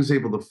she was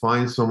able to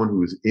find someone who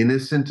was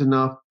innocent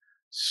enough,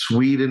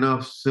 sweet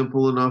enough,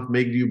 simple enough,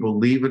 make you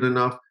believe it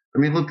enough. I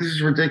mean, look, this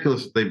is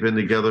ridiculous. They've been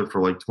together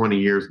for like 20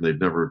 years and they've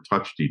never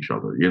touched each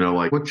other.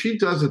 Like what she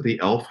does at the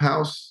Elf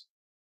House.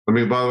 I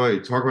mean, by the way,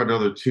 talk about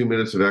another 2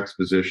 minutes of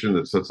exposition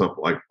that sets up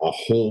like a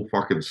whole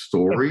fucking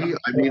story.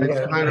 I mean,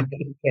 it's kind of,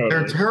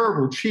 they're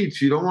terrible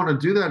cheats. You don't want to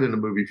do that in a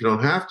movie if you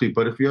don't have to.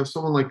 But if you have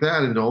someone like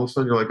that and all of a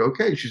sudden you're like,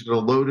 okay, she's going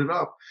to load it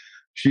up.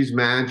 She's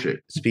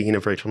magic. Speaking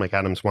of Rachel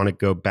McAdams, want to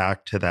go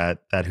back to that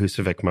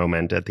Husavik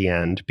moment at the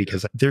end,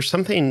 because there's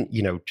something,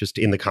 just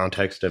in the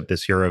context of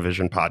this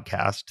Eurovision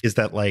podcast, is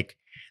that like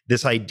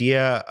this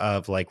idea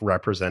of like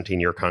representing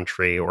your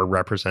country or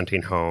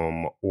representing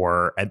home,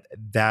 or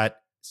that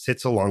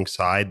sits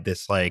alongside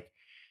this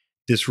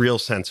real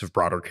sense of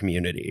broader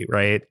community,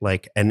 right?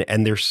 Like,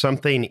 and there's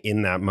something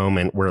in that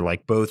moment where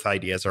like both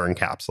ideas are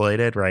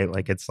encapsulated, right?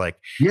 Like it's like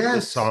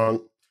the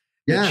song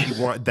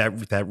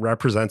that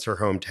represents her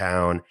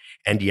hometown,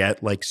 and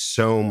yet like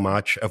so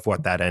much of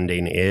what that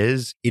ending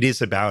is, it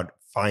is about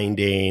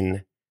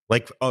finding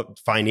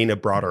a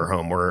broader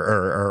home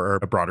or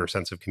a broader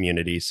sense of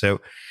community.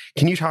 So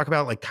can you talk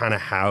about like kind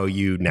of how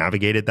you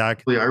navigated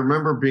that? I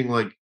remember being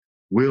like,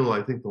 Will,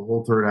 I think the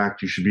whole third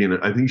act you should be in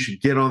it. I think you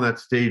should get on that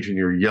stage in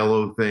your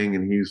yellow thing.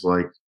 And he's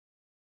like,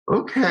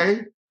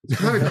 okay, it's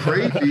kind of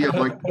crazy. I'm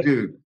like,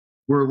 dude,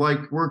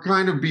 we're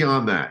kind of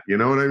beyond that. You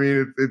know what I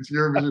mean? It's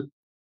Eurovision.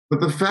 But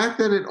the fact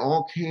that it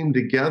all came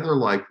together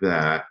like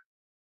that,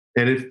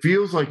 and it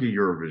feels like a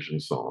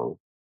Eurovision song.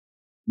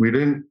 We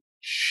didn't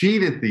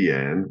cheat at the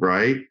end,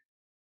 right?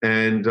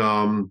 And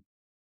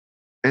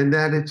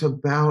that it's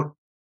about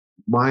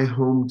my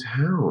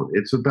hometown.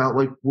 It's about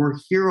like, we're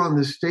here on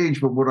this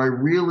stage, but what I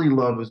really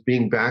love is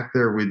being back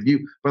there with you.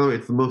 By the way,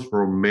 it's the most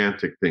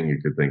romantic thing you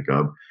could think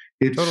of.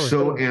 It's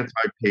so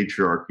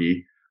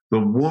anti-patriarchy. The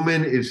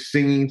woman is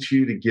singing to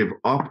you to give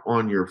up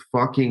on your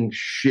fucking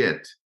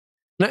shit.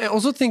 And I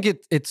also think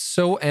it's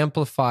so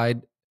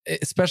amplified,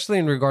 especially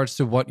in regards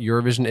to what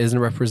Eurovision is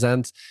and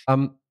represents.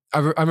 I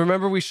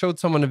remember we showed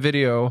someone a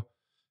video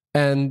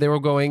and they were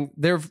going,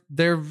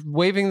 they're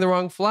waving the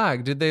wrong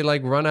flag. Did they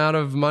like run out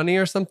of money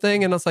or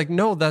something? And I was like,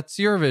 no, that's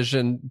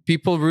Eurovision.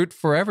 People root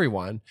for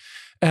everyone.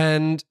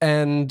 And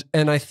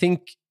I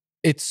think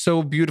it's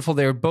so beautiful.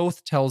 They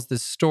both tells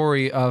this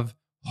story of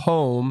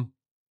home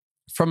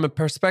from a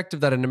perspective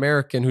that an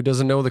American who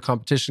doesn't know the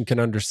competition can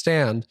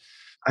understand.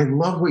 I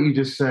love what you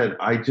just said.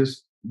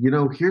 Here's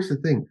the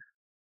thing.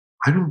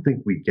 I don't think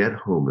we get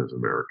home as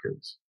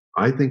Americans.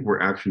 I think we're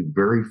actually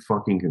very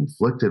fucking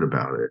conflicted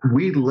about it.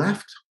 We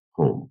left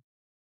home.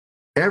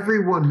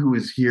 Everyone who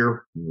is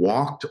here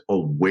walked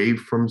away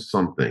from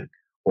something,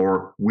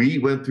 or we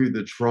went through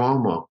the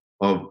trauma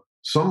of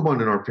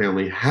someone in our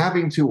family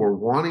having to or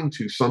wanting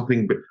to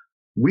something, but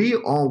we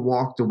all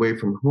walked away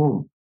from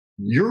home.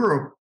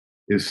 Europe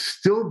is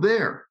still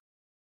there.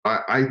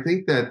 I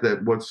think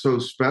that what's so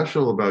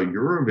special about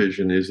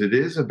Eurovision is it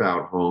is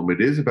about home.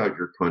 It is about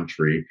your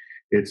country.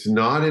 It's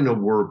not in a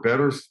we're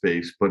better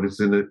space, but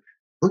it's in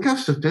look how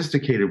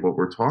sophisticated what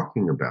we're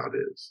talking about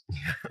is.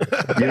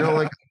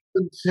 Like,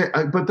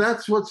 but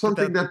that's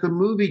something that the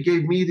movie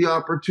gave me the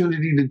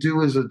opportunity to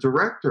do as a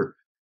director.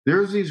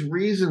 There's these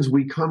reasons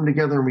we come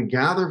together and we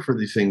gather for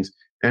these things.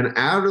 And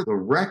out of the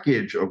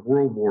wreckage of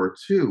World War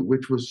II,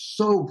 which was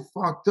so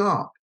fucked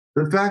up,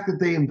 the fact that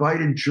they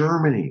invited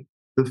Germany,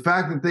 the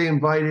fact that they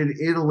invited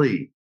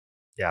Italy,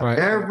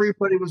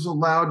 everybody was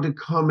allowed to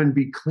come and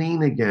be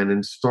clean again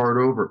and start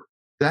over.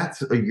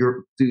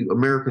 Dude,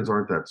 Americans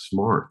aren't that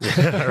smart.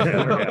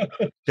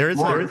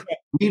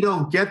 We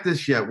don't get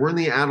this yet. We're in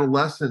the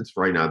adolescence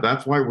right now.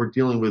 That's why we're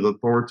dealing with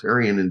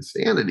authoritarian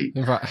insanity.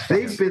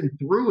 They've been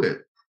through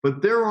it,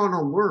 but they're on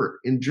alert.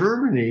 In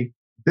Germany,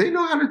 they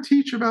know how to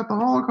teach about the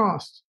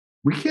Holocaust.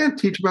 We can't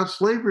teach about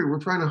slavery. We're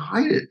trying to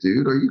hide it,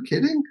 dude. Are you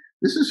kidding?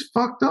 This is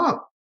fucked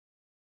up.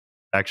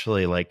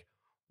 Actually, like,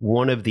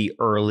 one of the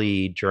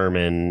early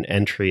German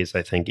entries,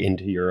 I think,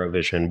 into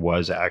Eurovision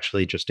was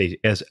actually just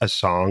a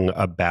song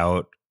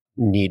about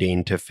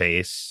needing to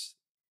face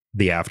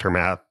the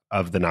aftermath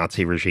of the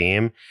Nazi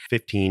regime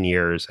 15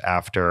 years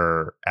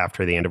after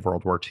the end of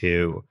World War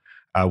II,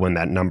 when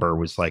that number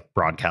was like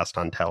broadcast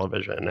on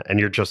television. And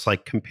you're just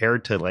like,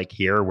 compared to like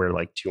here, where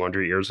like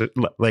 200 years,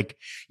 like,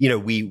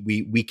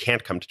 we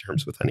can't come to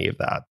terms with any of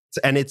that.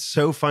 And it's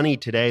so funny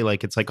today.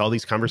 Like, it's like all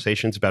these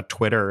conversations about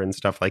Twitter and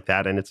stuff like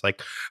that. And it's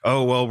like,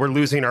 oh, well, we're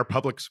losing our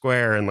public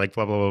square and like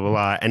blah, blah, blah, blah,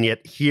 blah. And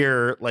yet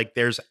here, like,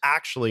 there's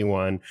actually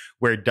one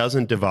where it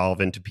doesn't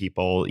devolve into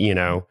people,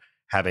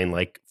 having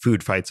like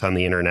food fights on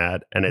the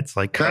internet. And it's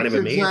like kind of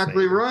amazing. That's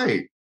exactly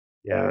right.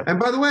 Yeah. And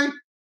by the way,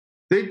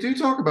 they do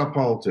talk about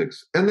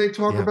politics and they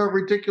talk about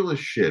ridiculous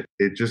shit.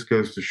 It just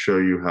goes to show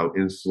you how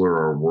insular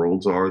our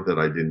worlds are, that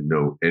I didn't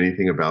know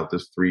anything about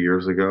this 3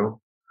 years ago.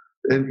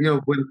 And,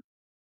 when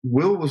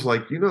Will was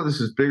like,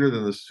 this is bigger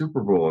than the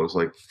Super Bowl, I was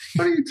like,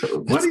 what are you talking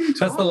about?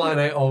 That's the line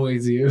I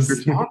always use.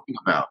 What you're talking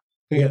about.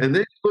 Yeah. And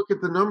then you look at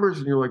the numbers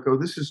and you're like, oh,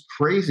 this is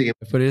crazy.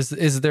 But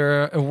is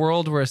there a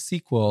world where a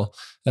sequel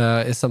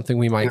is something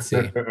we might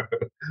see?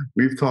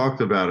 We've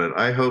talked about it.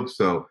 I hope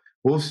so.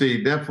 We'll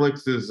see.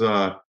 Netflix is,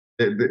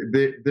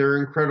 they're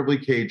incredibly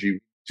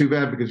cagey. Too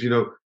bad, because,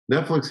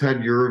 Netflix had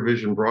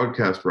Eurovision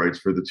broadcast rights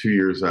for the 2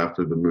 years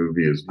after the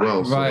movie as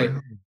well. So right.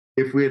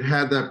 If we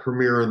had that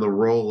premiere and the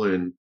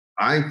roll-in,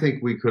 I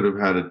think we could have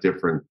had a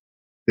different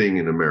thing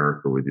in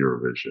America with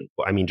Eurovision.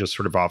 Well, I mean, just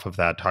sort of off of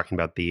that, talking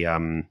about the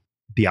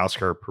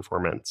Oscar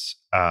performance.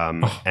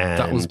 And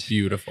that was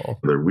beautiful.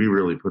 We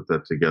really put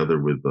that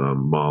together with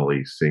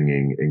Molly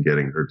singing and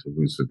getting her to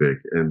Husavik.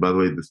 And by the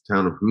way, this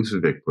town of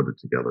Husavik put it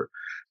together.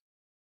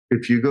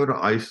 If you go to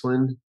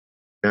Iceland,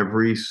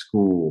 every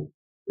school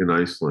in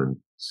Iceland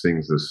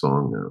sings this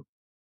song now.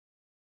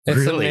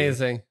 It's really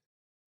amazing.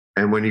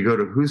 And when you go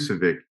to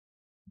Husavik,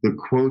 the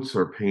quotes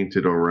are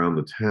painted around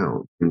the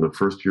town. And the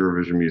first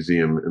Eurovision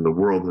museum in the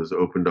world has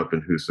opened up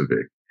in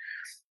Husavik.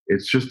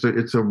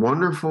 It's a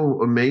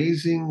wonderful,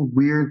 amazing,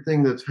 weird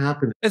thing that's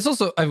happened. It's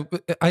also,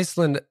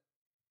 Iceland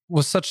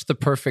was such the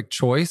perfect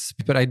choice,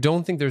 but I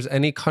don't think there's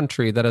any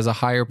country that has a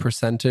higher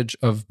percentage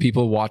of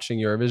people watching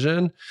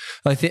Eurovision.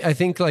 I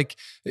think like,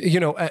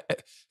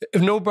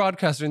 no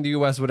broadcaster in the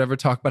US would ever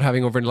talk about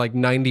having over like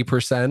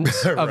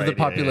 90% of the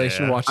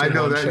population watching. I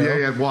know that,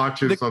 show.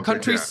 watches the something.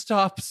 Country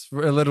stops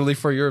literally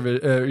for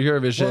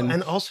Eurovision. Well,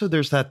 and also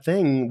there's that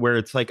thing where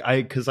it's like,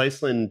 because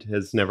Iceland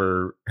has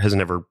never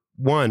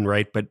won,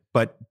 right?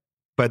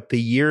 But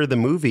the year the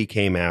movie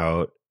came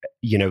out,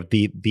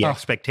 the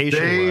expectation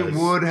they was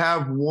would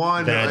have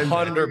won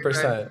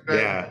 100%.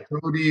 Yeah,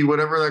 Cody,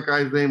 whatever that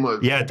guy's name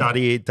was. Yeah,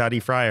 Dottie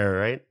Fryer,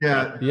 right?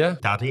 Yeah.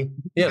 Dottie.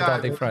 Yeah,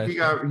 Dottie Fryer.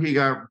 He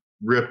got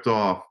ripped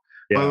off.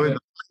 Yeah. By the way, the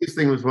funniest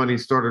thing was when he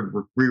started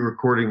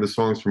re-recording the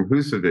songs from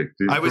Husavik.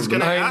 I was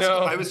going to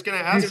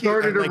ask. He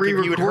started to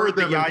re-record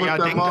them and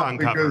put them up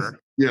because.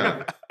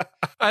 Yeah.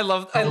 I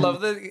love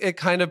that it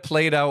kind of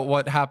played out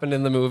what happened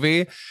in the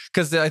movie,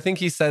 because I think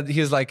he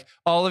was like,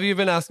 all of you have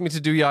been asking me to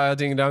do Yaya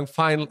Ding Dong.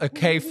 Fine.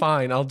 Okay,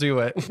 fine. I'll do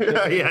it.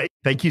 Yeah.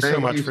 Thank you so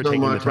much for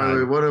taking the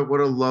time. What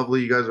a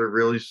lovely, you guys are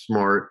really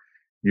smart.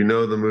 You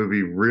know the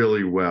movie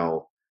really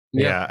well.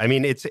 Yeah. I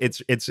mean,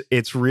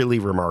 it's really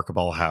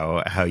remarkable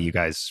how you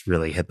guys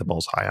really hit the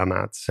bullseye on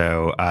that.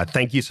 So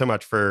thank you so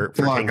much for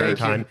taking the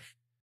time.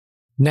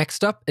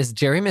 Next up is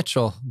Jerry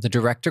Mitchell, the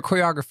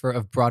director-choreographer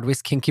of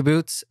Broadway's Kinky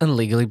Boots and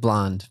Legally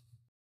Blonde.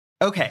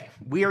 Okay,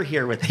 we are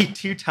here with a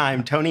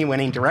two-time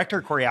Tony-winning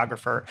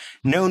director-choreographer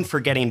known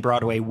for getting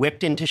Broadway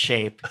whipped into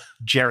shape,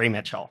 Jerry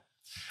Mitchell.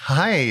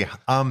 Hi,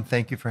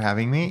 thank you for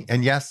having me.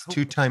 And yes,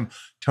 two-time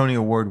Tony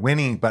Award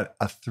winning, but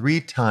a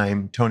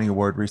three-time Tony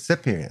Award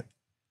recipient.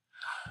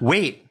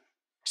 Wait,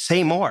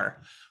 say more.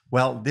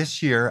 Well,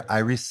 this year I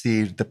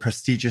received the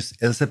prestigious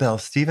Isabel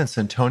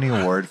Stevenson Tony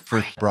Award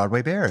for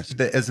Broadway Bears.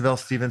 The Isabel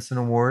Stevenson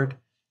Award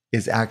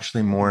is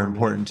actually more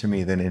important to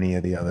me than any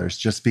of the others,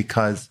 just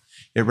because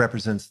it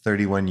represents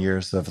 31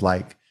 years of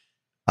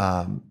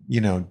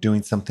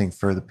doing something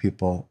for the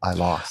people I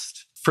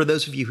lost. For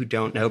those of you who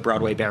don't know,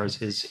 Broadway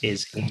Bears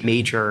is a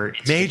major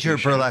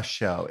burlesque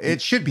show.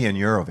 It should be in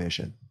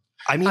Eurovision.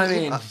 I mean,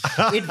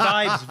 it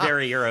vibes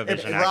very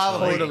Eurovision,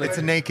 actually. It's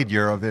a naked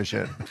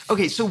Eurovision.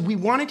 Okay, so we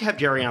wanted to have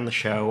Jerry on the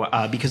show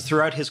because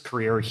throughout his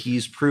career,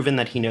 he's proven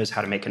that he knows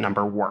how to make a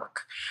number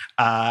work.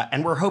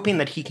 And we're hoping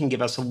that he can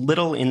give us a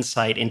little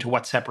insight into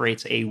what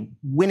separates a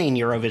winning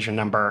Eurovision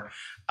number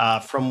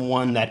from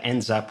one that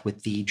ends up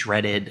with the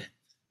dreaded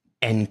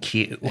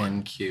NQ.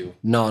 NQ,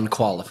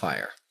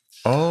 non-qualifier.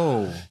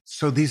 Oh,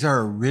 so these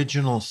are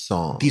original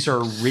songs. These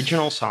are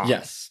original songs.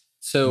 Yes.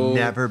 So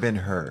never been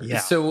heard. Yeah.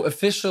 So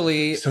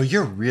officially, So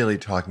you're really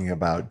talking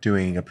about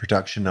doing a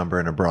production number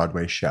in a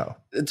Broadway show.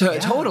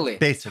 totally,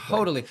 Basically.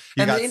 totally.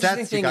 You And got the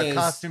interesting sets, you thing got is,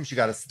 costumes, you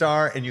got a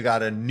star, and you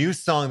got a new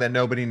song that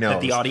nobody knows.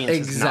 That the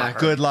audience is not heard.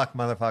 Good luck,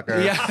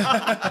 motherfucker.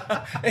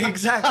 yeah,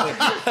 exactly.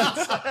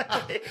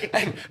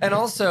 and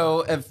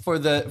also for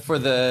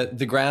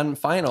the grand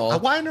final,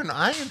 Why don't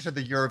I enter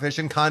the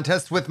Eurovision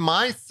contest with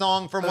my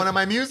song from one of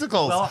my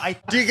musicals? Well,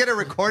 Do you get a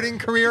recording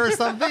career or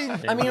something?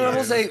 I mean, I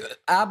will say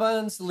ABBA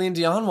and Celine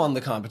Dion won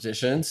the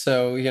competition,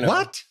 so you know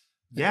What?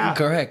 Yeah.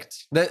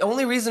 correct. The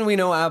only reason we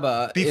know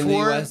ABBA in the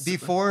US,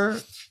 Before?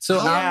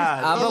 so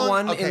Yeah. ABBA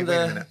won Okay, in wait a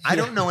the. minute. I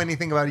don't know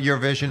anything about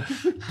Eurovision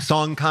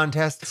Song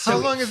Contest. How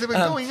long has it been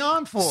going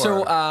on for?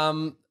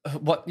 So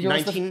what year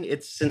was the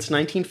It's since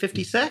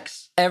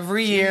 1956.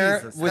 every year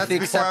Jesus, with that's the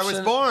before I was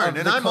exception born, of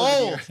and the I'm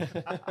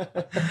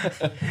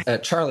COVID year.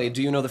 Charlie,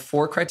 do you know the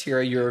 4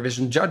 criteria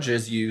Eurovision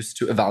judges use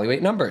to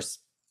evaluate numbers?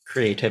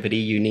 Creativity,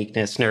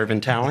 uniqueness, nerve,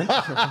 and talent.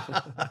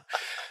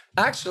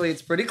 Actually,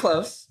 it's pretty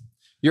close.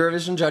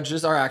 Eurovision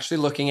judges are actually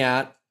looking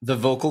at the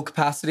vocal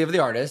capacity of the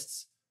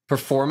artists,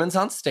 performance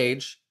on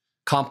stage,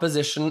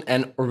 composition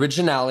and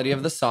originality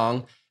of the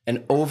song,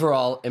 and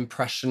overall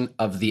impression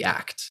of the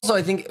act. So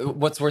I think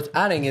what's worth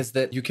adding is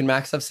that you can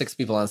max have 6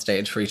 people on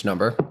stage for each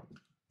number.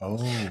 Oh.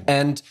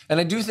 And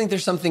I do think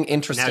there's something Now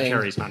interesting.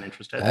 Jerry's not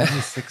interested. Only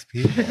 6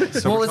 people.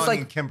 So Well, we're it's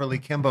talking like- Kimberly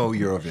Kimbo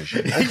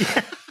Eurovision.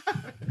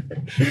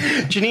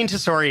 Janine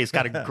Tesori's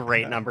got a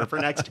great number for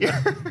next year.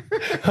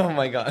 Oh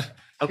my God.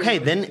 Okay,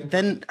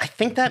 then I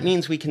think that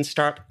means we can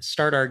start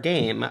our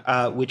game,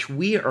 which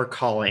we are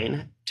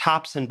calling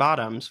Tops and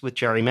Bottoms with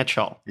Jerry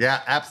Mitchell.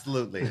 Yeah,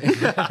 absolutely.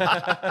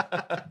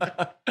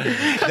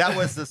 That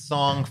was the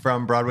song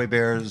from Broadway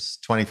Bears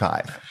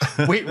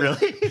 25. Wait,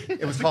 really?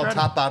 It was called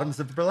Top Bottoms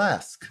of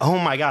Burlesque. Oh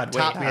my God!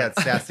 Wait, We had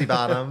sassy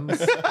bottoms.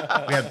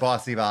 We had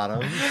bossy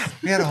bottoms.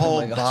 We had a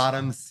whole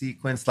bottom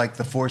sequence, like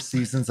the 4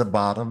 seasons of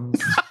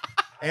bottoms.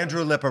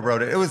 Andrew Lippa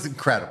wrote it. It was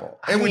incredible.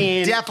 It would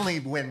definitely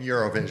win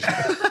Eurovision.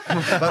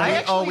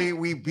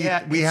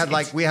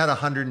 But we had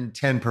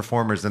 110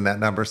 performers in that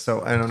number,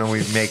 so I don't know.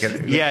 We'd make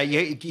it. yeah,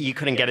 you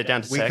couldn't get it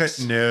down to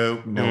 6.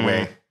 No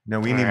way. No,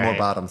 we need more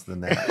bottoms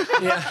than that.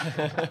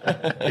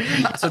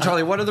 Yeah. So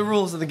Charlie, what are the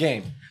rules of the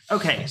game?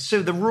 Okay,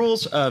 so the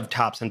rules of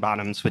Tops and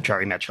Bottoms with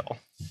Jerry Mitchell,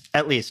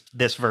 at least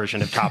this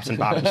version of Tops and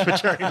Bottoms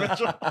with Jerry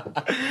Mitchell,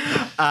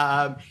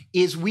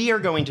 is we are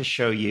going to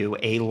show you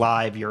a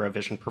live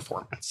Eurovision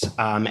performance,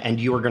 and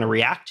you are going to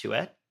react to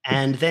it.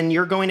 And then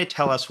you're going to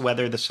tell us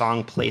whether the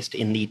song placed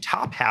in the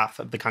top half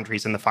of the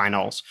countries in the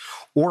finals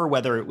or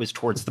whether it was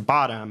towards the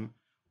bottom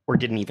or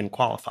didn't even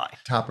qualify.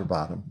 Top or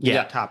bottom?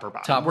 Yeah, top or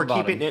bottom. Top or We're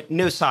bottom. keeping it,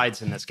 no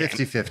sides in this game.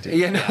 50-50.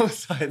 Yeah, no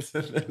sides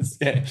in this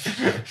game.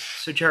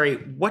 So, Jerry,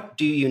 what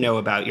do you know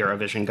about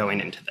Eurovision going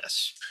into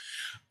this?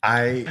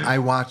 I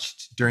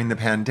watched during the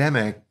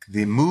pandemic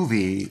the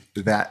movie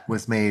that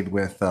was made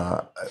with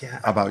about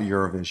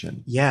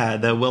Eurovision. Yeah,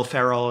 the Will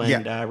Ferrell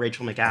and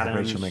Rachel McAdams.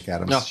 Rachel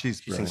McAdams. No, she's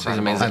brilliant. she's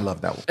amazing. I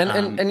love that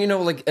one. And you know,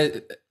 like,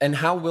 and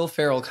how Will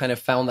Ferrell kind of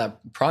found that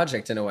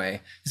project in a way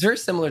is very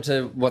similar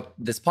to what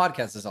this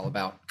podcast is all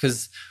about.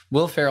 Because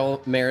Will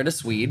Ferrell married a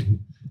Swede,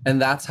 and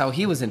that's how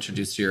he was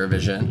introduced to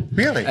Eurovision.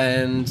 Really?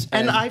 And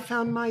I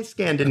found my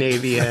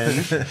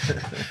Scandinavian.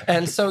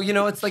 and so, you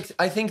know, it's like,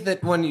 I think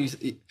that when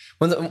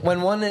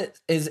one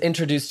is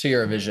introduced to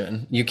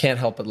Eurovision, you can't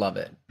help but love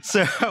it.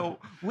 So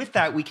with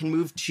that, we can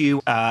move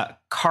to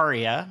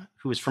Karja,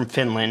 who is from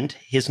Finland.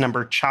 His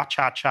number Cha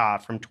Cha Cha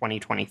from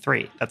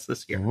 2023. That's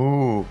this year.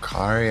 Ooh,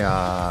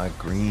 Karja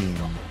Green.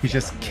 He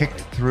just kicked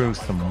through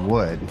some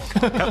wood.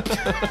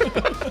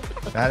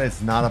 That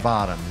is not a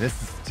bottom. This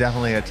is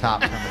definitely a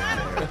top coming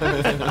out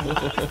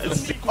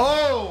of here.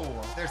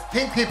 Oh, there's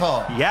pink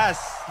people. Yes.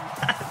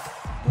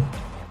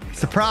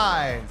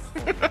 Surprise.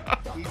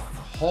 He's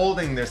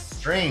holding the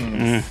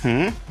strings.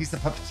 Mm-hmm. He's a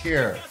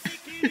puppeteer.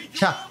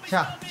 Cha,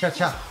 cha, cha,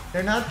 cha.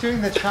 They're not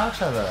doing the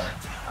cha-cha though.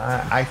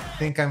 I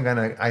think I'm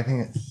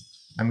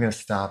gonna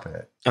stop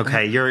it.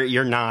 Okay, you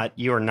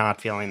are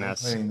not feeling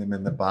this. Putting them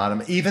in the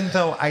bottom, even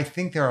though I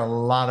think there are a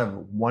lot of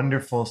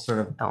wonderful sort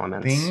of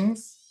Elements.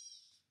 things.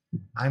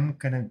 I'm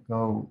gonna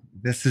go.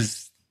 This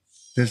is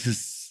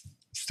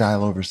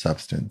style over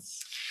substance.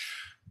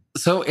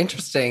 So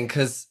interesting,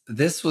 because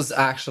this was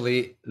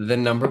actually the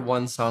number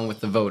 1 song with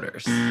the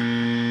voters.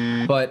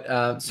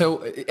 But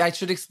so I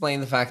should explain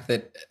the fact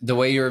that the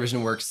way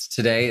Eurovision works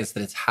today is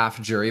that it's half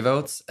jury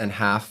votes and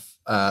half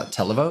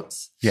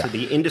televotes. Yeah. So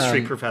the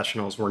industry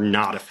professionals were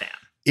not a fan.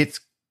 It's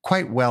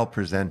quite well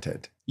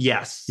presented.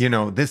 Yes. You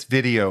know, this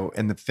video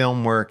and the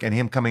film work and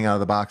him coming out of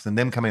the box and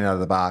them coming out of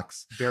the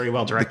box. Very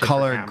well The directed.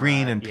 color,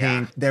 green and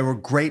pink. There were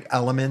great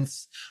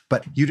elements,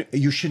 but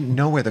you shouldn't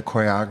know where the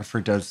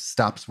choreographer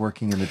stops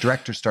working and the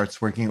director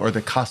starts working or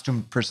the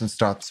costume person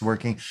stops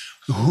working.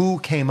 Who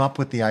came up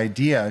with the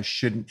idea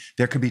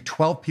there could be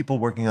 12 people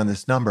working on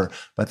this number,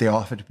 but they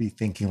all have to be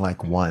thinking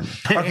like one.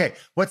 Okay,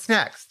 what's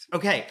next?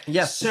 Okay.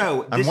 Yes.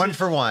 So I'm one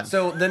for one.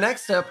 So the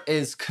next step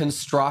is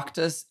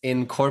Constructus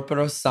in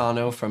Corporo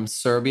Sano from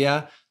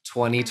Serbia,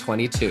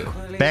 2022.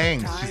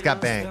 Bangs. She's got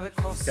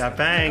bangs. got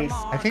bangs.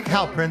 I think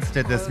Hal Prince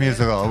did this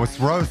musical. It was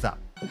Rosa.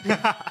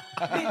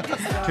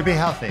 To be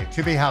healthy.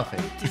 To be healthy.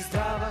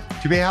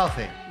 To be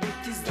healthy.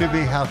 To be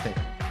healthy.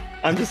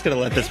 I'm just going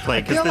to let this play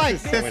I feel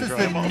like this is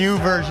the new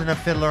version of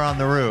Fiddler on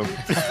the Roof.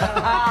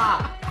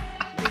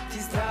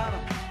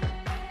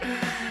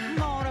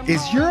 Is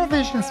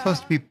Eurovision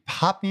supposed to be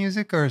pop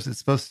music or is it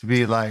supposed to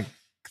be like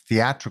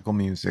theatrical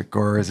music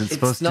or is it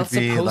supposed to be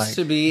It's not supposed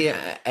to be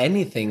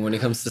anything when it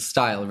comes to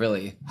style,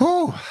 really.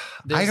 Whew,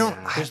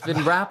 There's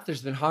been rap,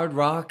 there's been hard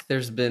rock,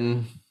 there's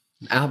been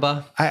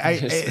ABBA.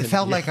 It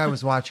felt like I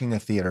was watching a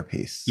theater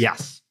piece.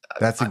 Yes.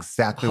 That's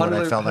exactly what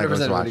I felt like I was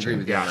 100% would watching. agree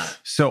with you on that.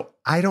 So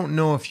I don't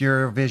know if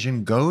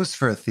Eurovision goes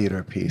for a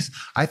theater piece.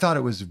 I thought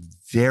it was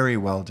very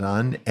well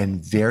done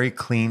and very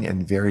clean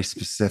and very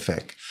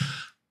specific.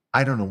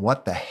 I don't know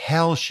what the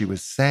hell she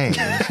was saying,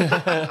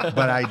 but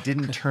I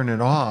didn't turn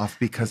it off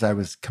because I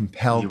was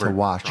compelled to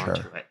watch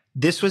her.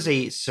 This was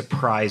a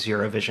surprise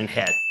Eurovision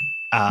hit.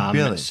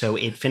 Really? So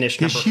it finished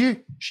number.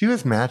 She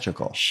was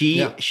magical.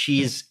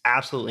 She's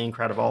absolutely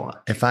incredible.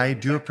 If I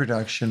do a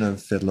production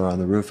of Fiddler on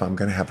the Roof, I'm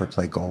going to have her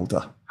play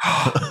Golda.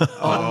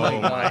 Oh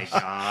my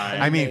god!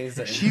 I mean,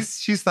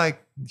 she's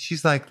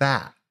like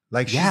that.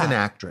 Like she's an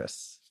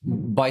actress.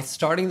 By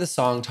starting the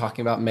song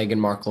talking about Meghan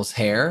Markle's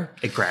hair,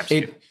 It grabs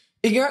you.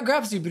 It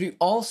grabs you, but it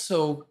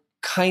also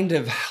kind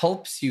of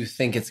helps you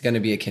think it's going to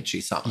be a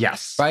kitschy song.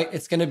 Yes. Right?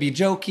 It's going to be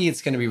jokey.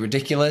 It's going to be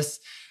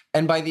ridiculous.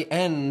 And by the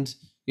end,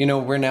 you know,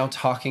 we're now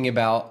talking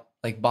about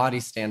like body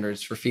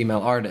standards for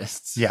female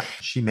artists. Yeah,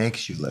 she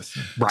makes you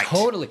listen. Right.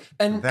 Totally.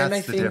 And That's I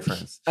the think,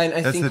 difference. And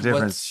I That's think the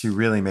difference. She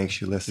really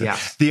makes you listen. Yeah.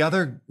 The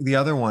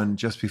other one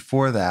just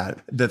before that,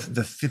 the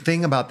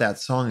thing about that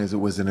song is it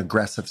was an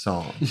aggressive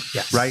song.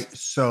 Yes. Right?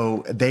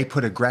 So they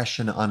put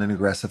aggression on an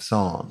aggressive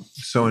song.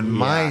 So in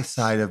my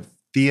side of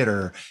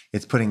theater,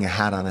 it's putting a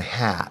hat on a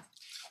hat.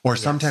 Or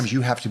sometimes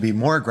you have to be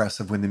more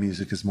aggressive when the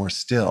music is more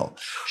still.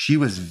 She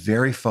was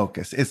very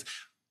focused. It's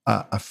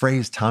a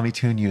phrase Tommy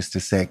Tune used to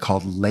say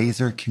called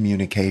laser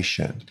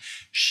communication.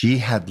 She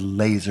had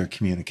laser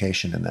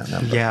communication in that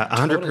number. Yeah,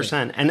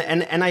 100%.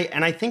 And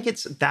I think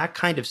it's that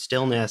kind of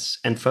stillness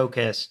and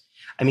focus.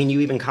 I mean, you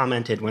even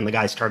commented when the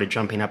guy started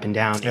jumping up and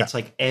down. Yeah. It's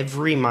like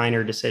every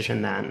minor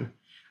decision then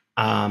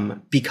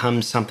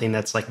becomes something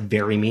that's like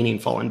very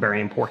meaningful and very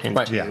important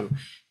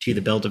to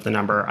the build of the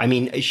number. I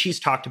mean, she's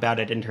talked about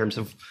it in terms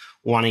of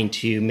wanting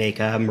to make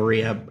a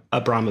Maria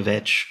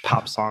Abramovich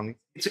pop song.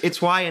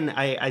 It's why, and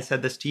I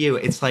said this to you,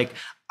 it's like,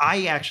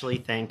 I actually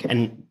think,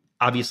 and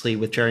obviously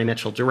with Jerry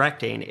Mitchell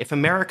directing, if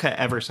America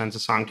ever sends a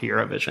song to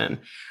Eurovision,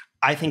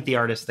 I think the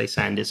artist they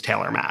send is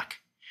Taylor Mack.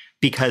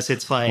 Because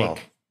it's like... Well,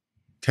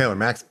 Taylor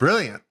Mack's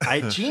brilliant.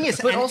 Genius.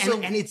 But and, also,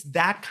 and it's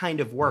that kind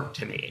of work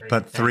to me.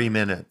 But 3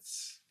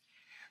 minutes.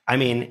 I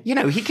mean, you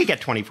know, he could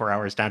get 24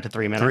 hours down to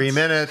 3 minutes. 3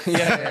 minutes,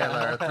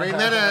 Taylor. 3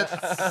 minutes.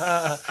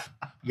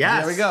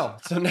 Yes. There we go.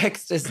 So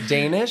next is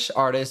Danish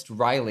artist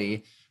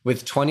Riley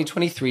with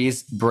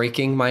 2023's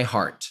Breaking My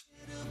Heart.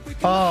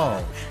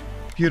 Oh,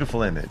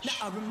 beautiful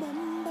image.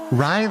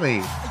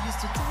 Riley.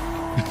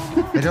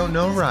 I don't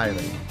know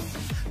Riley.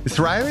 Is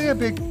Riley a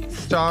big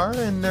star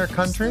in their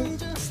country?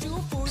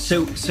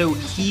 So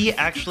he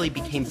actually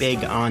became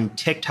big on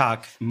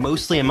TikTok,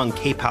 mostly among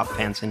K-pop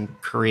fans in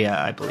Korea,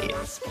 I believe.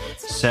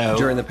 So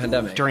During the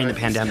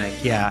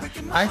pandemic. Yeah.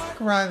 I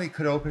think Riley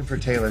could open for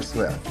Taylor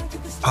Swift.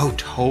 Oh,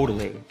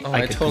 totally. Oh,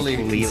 I could totally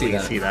completely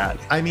see that.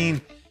 I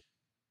mean,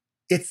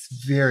 it's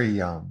very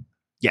young.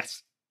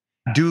 Yes.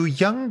 Do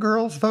young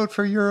girls vote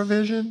for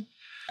Eurovision?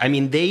 I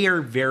mean, they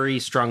are very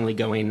strongly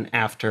going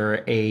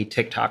after a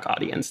TikTok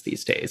audience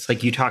these days.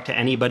 Like, you talk to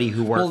anybody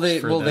who works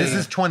This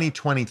is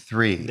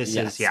 2023. This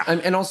Yes. is, yeah.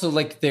 And also,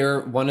 like,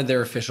 one of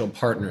their official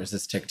partners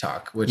is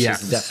TikTok, which is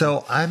definitely...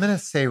 So I'm going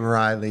to say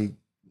Riley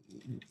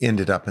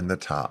ended up in the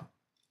top.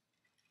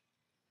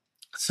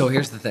 So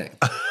here's the thing.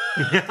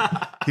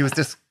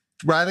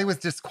 Riley was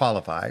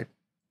disqualified.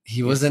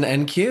 He was an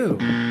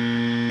NQ.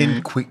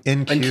 In Q.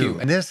 NQ.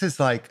 And this is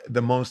like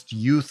the most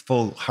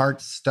youthful, heart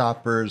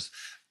stoppers,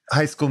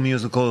 High School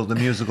Musical, the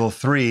Musical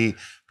 3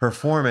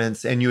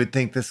 performance. And you would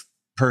think this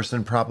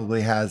person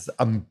probably has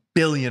 1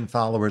 billion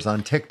followers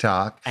on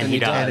TikTok. And he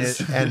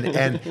does.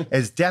 And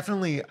is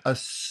definitely a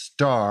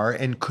star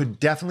and could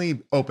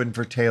definitely open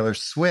for Taylor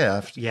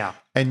Swift. Yeah.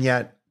 And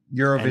yet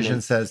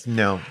Eurovision says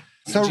no.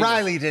 So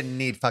Riley didn't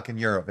need fucking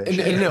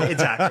Eurovision. No.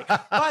 Exactly.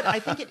 But I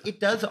think it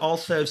does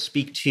also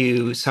speak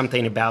to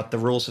something about the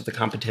rules of the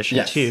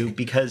competition too,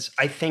 because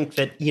I think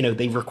that,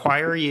 they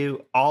require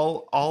you,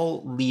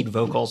 all lead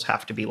vocals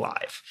have to be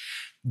live.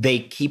 They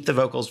keep the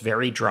vocals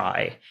very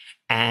dry,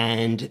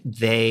 and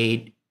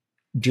they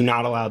do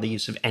not allow the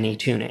use of any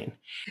tuning.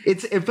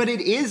 But it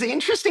is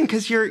interesting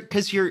because you're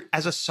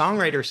as a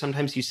songwriter,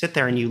 sometimes you sit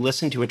there and you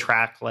listen to a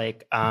track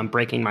like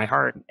Breaking My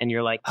Heart, and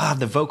you're like,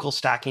 the vocal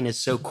stacking is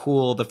so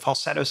cool. The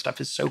falsetto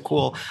stuff is so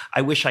cool.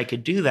 I wish I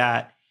could do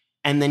that.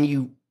 And then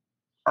you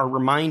are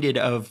reminded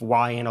of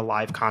why in a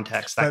live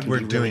context that But can we're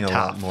be doing really a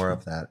tough. lot more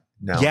of that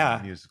now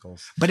in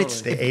musicals. But the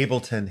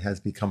Ableton has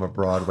become a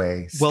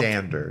Broadway Well,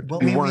 standard. well,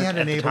 I mean, we we had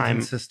an weren't at the Ableton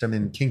time. system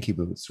in Kinky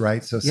Boots,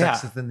 right? So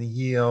Sex is in the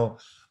Heel,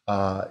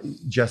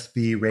 Just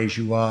Be, Raise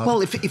You Up.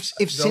 Well, if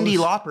Cyndi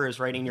Lauper is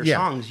writing your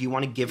songs, you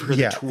want to give her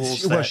the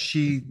tools. Well,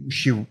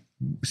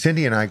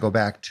 Cindy and I go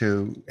back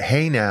to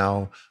Hey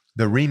Now,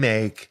 the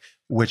remake,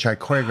 which I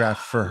choreographed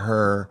for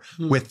her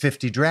with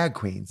 50 drag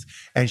queens.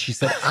 And she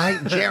said,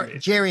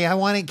 Jerry, I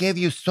want to give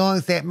you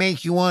songs that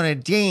make you want to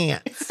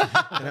dance.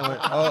 And I went,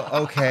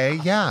 oh,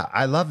 okay. Yeah,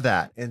 I love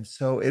that. And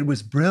so it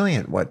was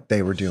brilliant what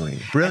they were doing.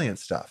 Brilliant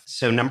stuff.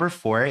 So number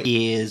 4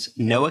 is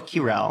Noah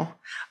Kirel,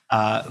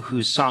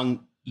 whose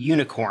song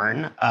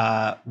Unicorn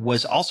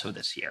was also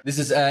this year. This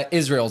is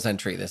Israel's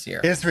entry this year.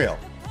 Israel,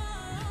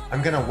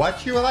 I'm going to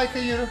watch you like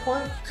a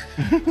unicorn.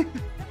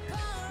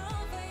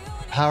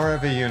 Power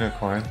of a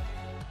unicorn.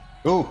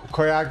 Ooh,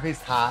 choreography's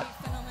hot.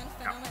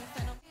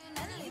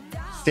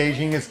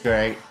 Staging is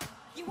great.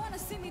 You want to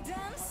see me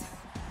dance?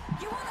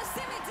 You want to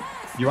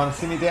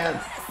see me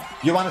dance?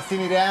 You want to see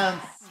me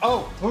dance?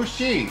 Oh, who's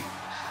she?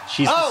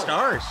 She's the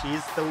star.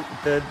 She's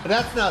the.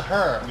 That's not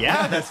her.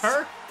 Yeah, that's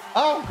her.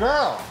 Oh,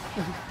 girl.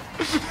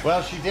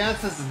 Well, she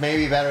dances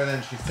maybe better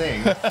than she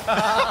sings.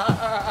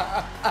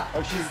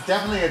 Oh, she's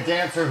definitely a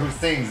dancer who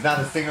sings, not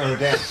a singer who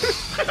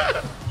dances.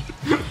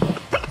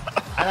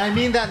 And I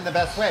mean that in the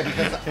best way,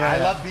 because I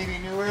love Bebe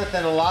Neuwirth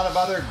and a lot of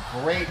other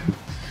great...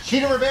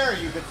 Cheetah Rivera,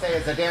 you could say,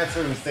 is a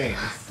dancer who sings.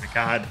 Oh my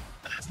God.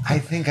 I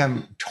think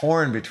I'm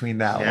torn between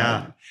that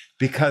one.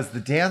 Because the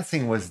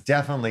dancing was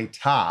definitely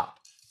top,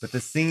 but the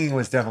singing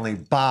was definitely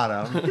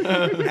bottom.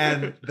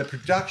 And the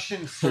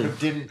production sort of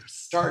didn't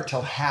start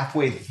till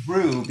halfway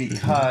through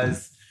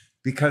because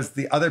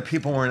the other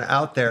people weren't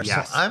out there.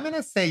 Yes. So I'm going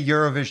to say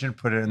Eurovision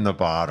put it in the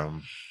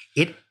bottom.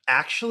 It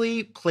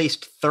actually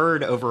placed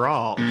 3rd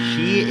overall.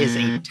 She is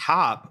a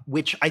top,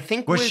 which I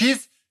think Well,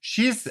 was...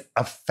 she's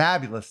a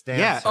fabulous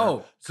dancer. Yeah.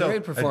 Oh, So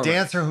great performer. a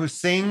dancer who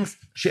sings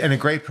and a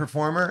great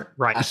performer.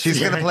 Right. She's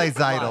going to play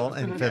Zeidel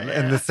in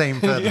the same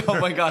fiddle. Oh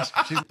my gosh.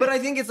 But I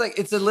think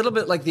it's a little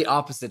bit like the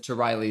opposite to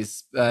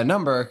Riley's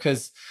number,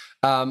 because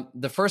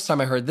the first time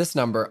I heard this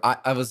number,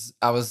 I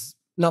was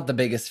not the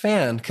biggest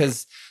fan,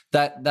 because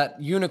that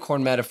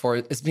unicorn metaphor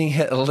is being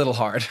hit a little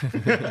hard.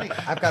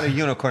 I've got a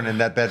unicorn in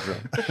that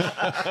bedroom.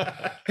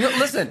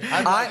 Listen,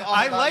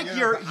 I like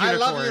your unicorns. I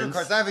love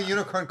unicorns. I have a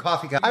unicorn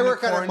coffee cup. I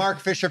work at Mark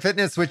Fisher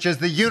Fitness, which is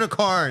the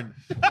unicorn.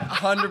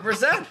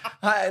 100%.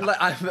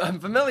 I'm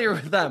familiar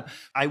with them.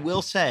 I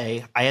will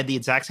say I had the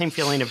exact same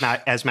feeling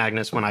as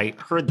Magnus when I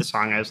heard the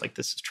song. I was like,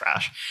 this is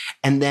trash.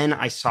 And then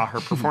I saw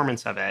her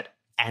performance of it,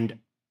 and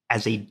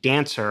as a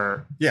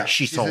dancer,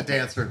 she's a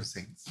dancer who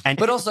sings.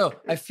 But also,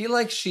 I feel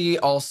like she's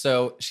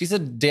a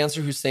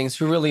dancer who sings,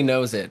 who really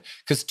knows it.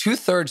 Because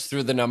 2/3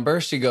 through the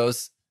number, she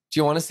goes, do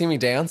you want to see me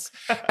dance?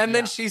 And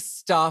then she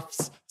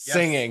stops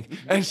singing,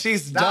 and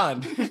she's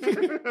done.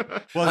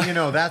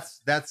 Well,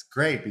 that's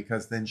great,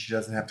 because then she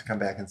doesn't have to come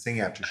back and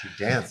sing after she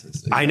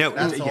dances. I know.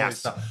 That's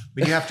always tough.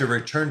 When you have to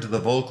return to the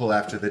vocal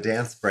after the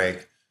dance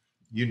break,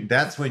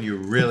 that's when you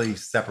really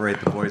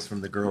separate the boys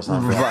from the girls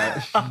on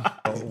Broadway.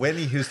 Right.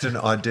 Whitney Houston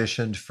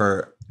auditioned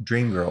for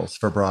Dreamgirls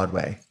for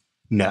Broadway.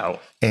 No.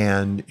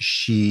 And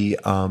she,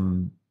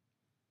 of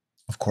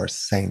course,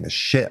 sang the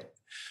shit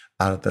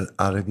out of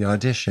the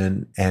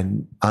audition.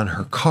 And on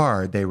her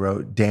card, they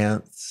wrote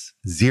dance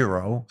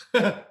 0,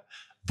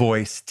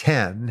 voice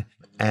 10.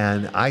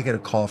 And I get a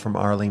call from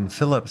Arlene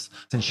Phillips,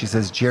 and she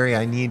says, Jerry,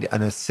 I need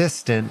an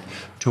assistant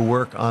to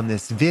work on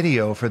this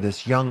video for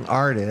this young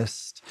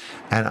artist.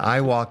 And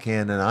I walk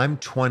in, and I'm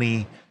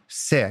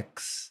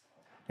 26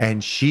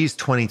 and she's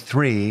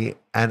 23.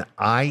 And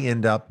I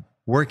end up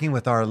working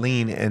with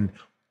Arlene and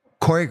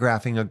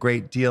choreographing a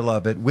great deal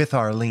of it with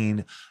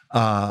Arlene,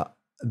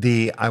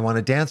 the I Want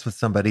to Dance with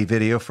Somebody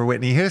video for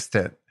Whitney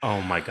Houston.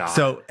 Oh my God.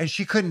 So, and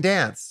she couldn't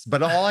dance,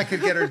 but all I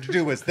could get her to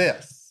do was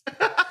this.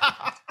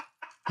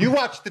 You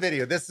watch the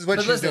video. This is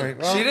what she's doing.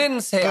 She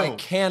didn't say, I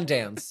can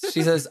dance.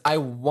 She says, I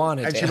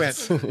want to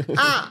dance. And she went,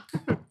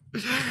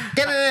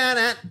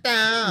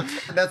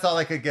 That's all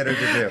I could get her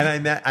to do.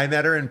 And I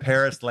met her in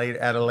Paris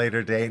at a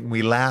later date, and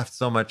we laughed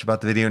so much about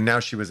the video. And now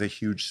she was a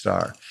huge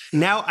star.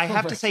 Now I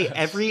have to say,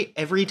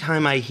 every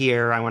time I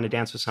hear I Want to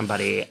Dance with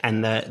Somebody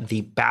and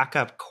the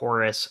backup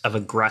chorus of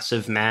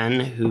aggressive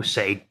men who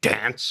say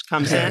dance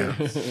comes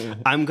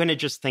in, I'm going to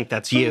just think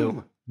that's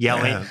you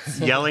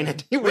yelling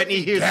at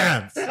Whitney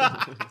Houston.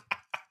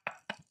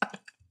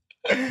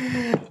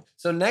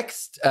 So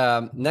next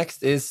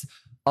is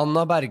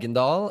Anna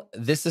Bergendahl.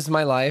 This Is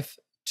My Life,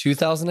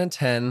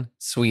 2010,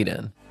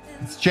 Sweden.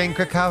 It's Jane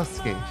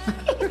Krakowski.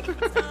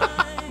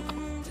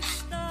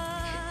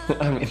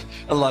 I mean,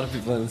 a lot of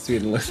people in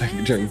Sweden look like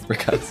Jane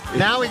Krakowski.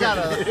 Now we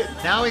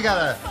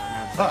gotta.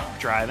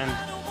 Driving.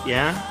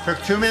 Yeah.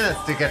 Took 2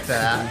 minutes to get to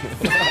that.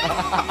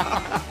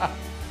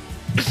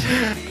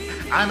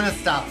 I'm gonna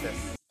stop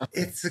this.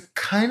 It's a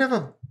kind of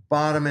a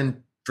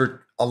bottom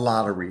for a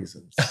lot of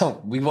reasons.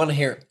 Oh, we want to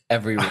hear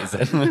every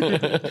reason.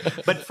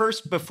 But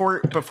first,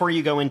 before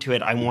you go into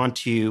it, I want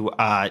to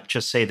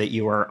just say that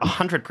you are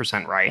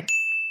 100% right.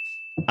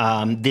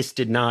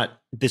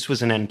 This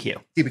was an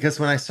NQ. Because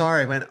when I saw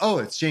her, I went, "Oh,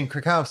 it's Jane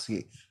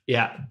Krakowski."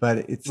 Yeah,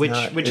 but it's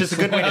not, which is a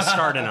good way to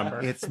start a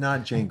number. It's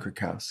not Jane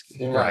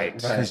Krakowski, right?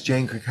 Because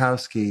Jane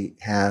Krakowski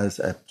has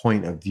a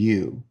point of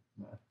view,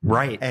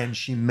 right? And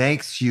she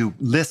makes you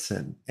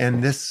listen.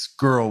 And this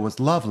girl was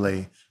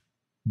lovely,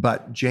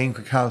 but Jane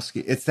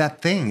Krakowski, it's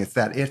that thing, it's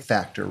that it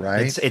factor,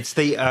 right? It's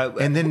the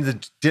and then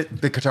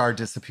the guitar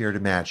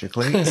disappeared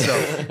magically.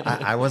 So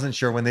I wasn't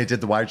sure when they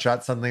did the wide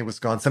shot. Suddenly it was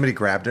gone. Somebody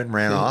grabbed it and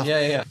ran off.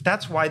 Yeah.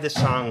 That's why this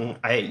song,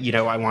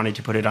 I wanted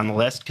to put it on the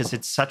list because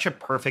it's such a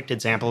perfect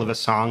example of a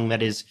song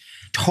that is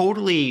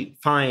totally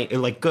fine,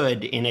 like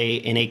good in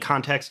a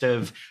context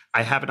of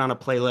I have it on a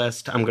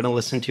playlist. I'm going to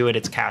listen to it.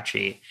 It's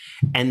catchy,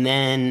 and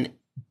then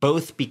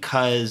both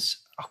because.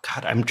 Oh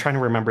God, I'm trying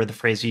to remember the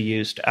phrase you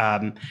used.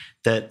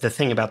 The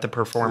thing about the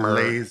performer,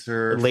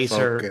 laser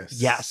focus.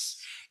 Yes,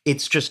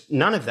 it's just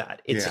none of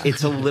that.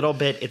 It's a little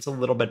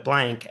bit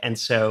blank, and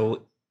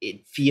so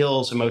it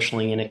feels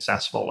emotionally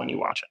inaccessible when you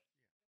watch it.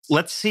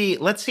 Let's see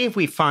if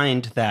we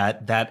find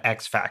that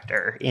X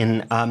factor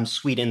in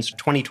Sweden's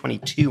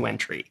 2022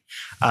 entry.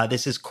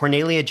 This is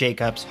Cornelia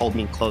Jacobs, "Hold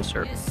Me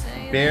Closer."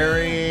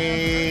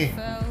 Barry,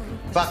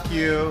 fuck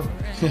you.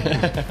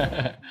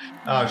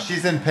 Oh,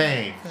 she's in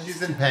pain.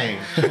 She's in pain.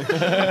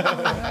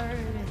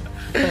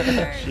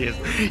 She is.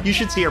 You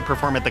should see her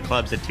perform at the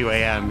clubs at 2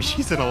 a.m.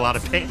 She's in a lot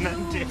of pain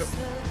then, too.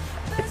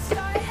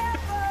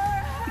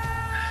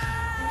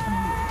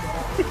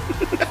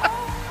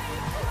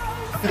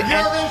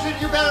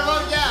 Eurovision, you better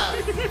vote yes.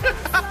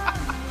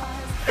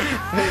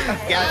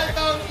 I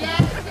vote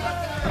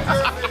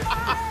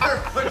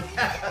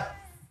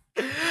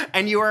yes.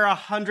 And you are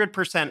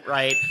 100%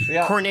 right.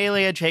 Yeah.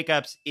 Cornelia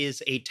Jacobs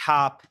is a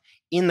top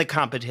in the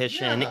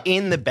competition,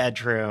 in the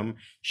bedroom.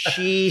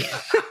 She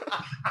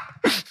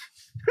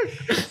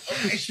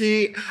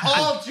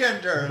all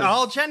genders.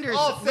 All genders.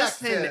 All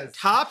Listen, sexes.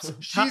 tops.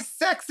 She's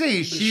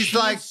sexy. She's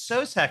like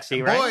so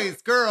sexy, right?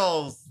 Boys,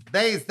 girls,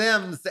 theys,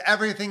 thems,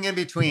 everything in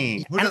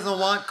between. Who doesn't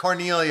want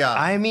Cornelia?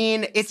 I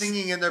mean, it's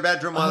singing in their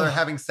bedroom while they're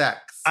having sex.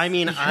 I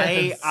mean,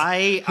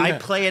 I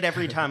play it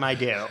every time I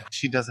do.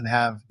 She doesn't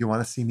have, you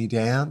want to see me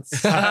dance?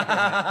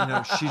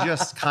 She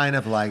just kind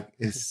of like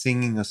is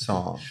singing a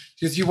song.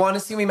 Because you want to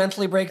see me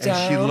mentally break down?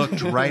 And she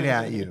looked right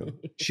at you.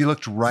 She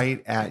looked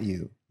right at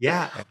you.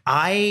 Yeah.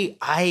 I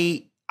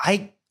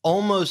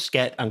almost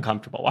get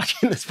uncomfortable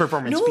watching this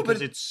performance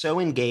because it's so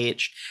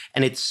engaged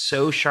and it's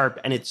so sharp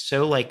and it's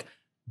so like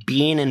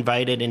being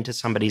invited into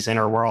somebody's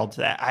inner world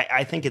that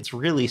I think it's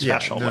really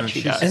special what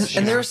she does.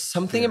 And there's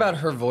something about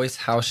her voice,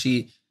 how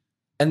she,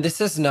 and this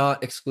is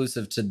not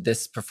exclusive to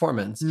this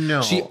performance.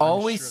 No. She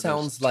always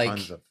sounds like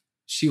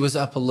she was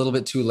up a little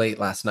bit too late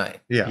last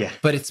night. Yeah.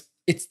 But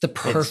it's the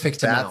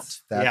perfect amount.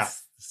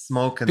 That's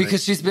smoke and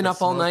because she's been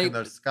up all night.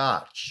 The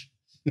scotch.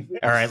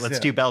 All right, let's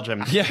do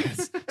Belgium.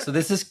 Yes. So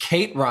this is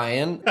Kate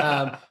Ryan.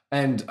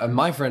 And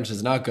my French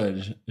is not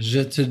good.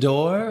 Je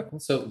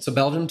t'adore. So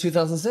Belgium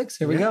 2006.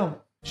 Here we go.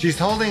 She's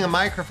holding a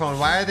microphone.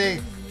 Why are they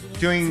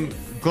doing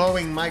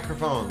glowing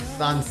microphones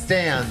on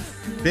stands?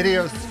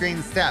 Video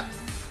screen steps.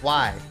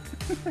 Why?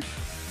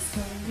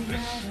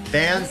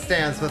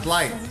 Bandstands with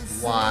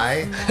lights.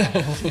 Why?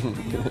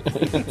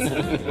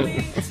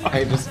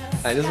 I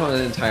just want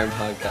an entire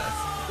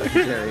podcast.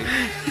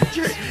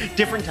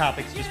 Different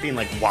topics, just being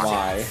like,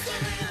 why?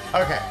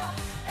 Okay.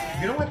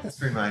 You know what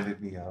this reminded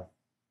me of?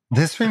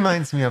 This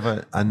reminds me of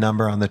a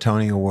number on the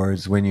Tony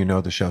Awards when you know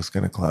the show's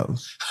going to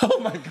close. Oh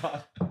my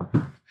God.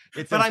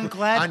 But I'm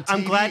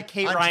glad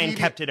Kate Ryan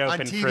kept it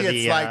open TV, for the.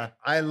 It's like,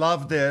 I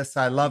love this.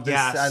 I love this.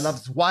 Yes. I love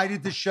this. Why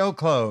did the show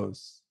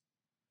close?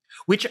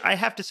 Which I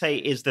have to say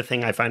is the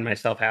thing I find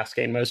myself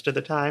asking most of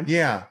the time.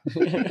 Yeah.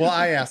 Well,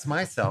 I ask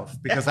myself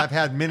because I've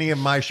had many of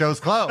my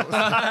shows close.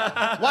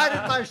 Why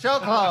did my show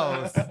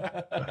close?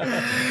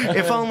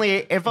 If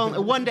only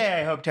one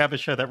day I hope to have a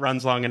show that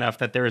runs long enough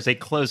that there is a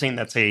closing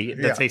that's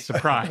a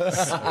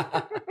surprise.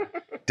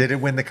 Did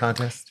it win the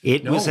contest?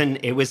 It was an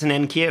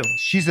NQ.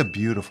 She's a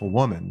beautiful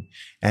woman,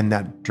 and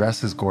that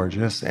dress is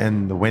gorgeous,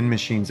 and the wind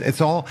machines. It's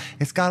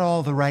got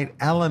all the right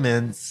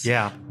elements.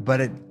 Yeah,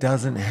 but it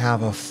doesn't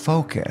have a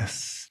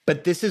focus.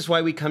 But this is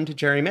why we come to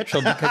Jerry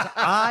Mitchell, because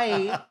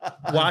I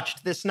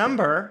watched this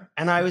number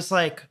and I was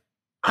like,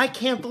 I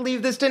can't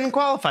believe this didn't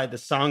qualify. The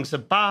song's a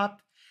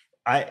bop.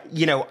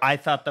 I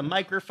thought the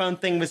microphone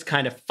thing was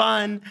kind of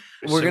fun.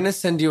 We're going to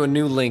send you a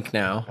new link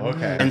now.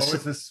 Okay. And What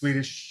was the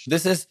Swedish?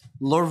 This is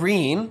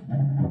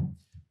Loreen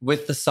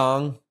with the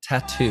song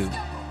Tattoo.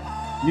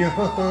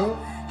 Yo.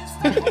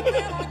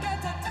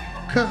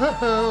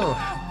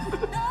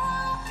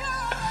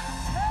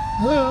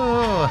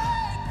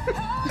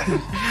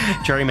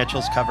 Jerry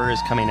Mitchell's cover is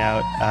coming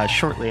out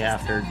shortly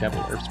after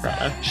Devil Wears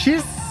Prada.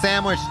 She's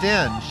sandwiched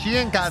in. She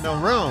ain't got no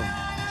room.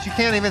 She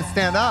can't even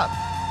stand up.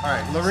 All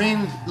right,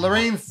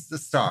 Lorraine's the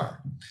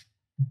star.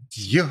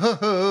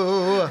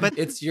 Yo. But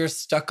it's You're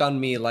Stuck on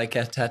Me Like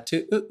a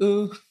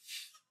Tattoo.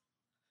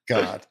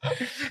 God.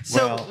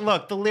 So Well,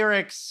 look, the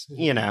lyrics,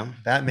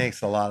 that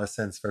makes a lot of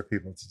sense for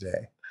people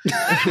today.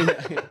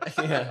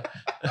 Yeah.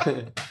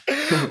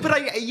 But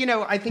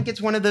I think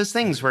it's one of those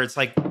things where it's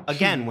like,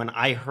 again, when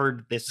I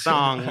heard this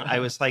song, I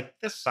was like,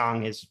 this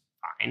song is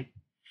fine.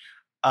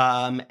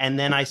 And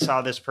then I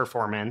saw this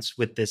performance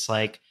with this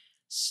like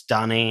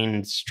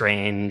stunning,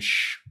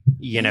 strange,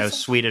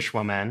 Swedish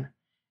woman.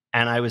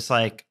 And I was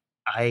like,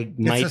 I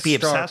might be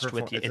obsessed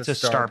with you. It's a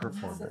star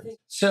performance.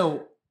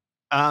 So,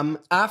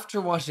 after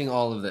watching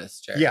all of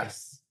this, Jerry.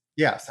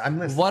 Yes, I'm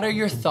listening. What are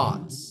your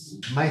thoughts?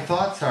 My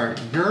thoughts are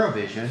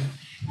Eurovision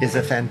is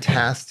a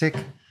fantastic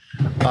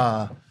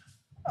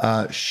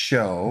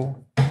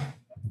show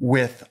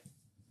with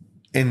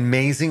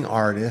amazing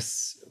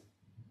artists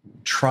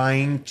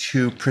trying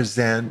to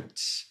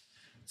present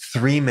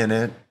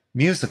 3-minute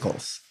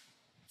musicals.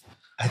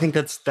 I think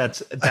that's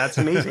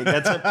amazing.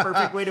 That's a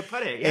perfect way to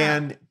put it. Yeah.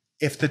 And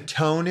if the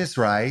tone is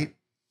right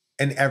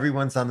and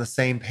everyone's on the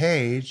same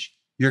page,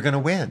 you're going to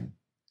win.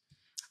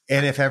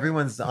 And if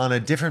everyone's on a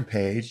different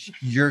page,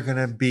 you're going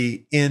to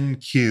be in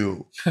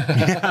queue.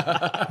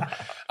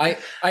 I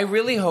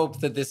really hope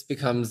that this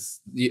becomes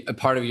a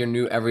part of your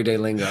new everyday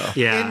lingo.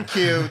 Yeah. In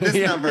queue. This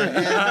number.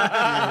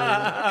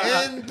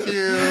 In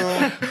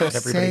queue.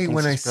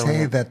 When I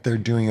say that they're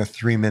doing a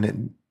 3-minute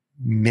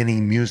mini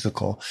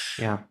musical,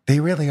 yeah, they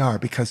really are,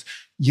 because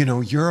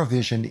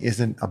Eurovision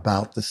isn't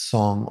about the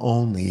song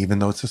only, even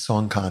though it's a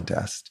song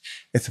contest.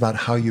 It's about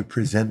how you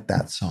present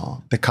that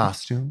song, the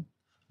costume,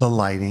 the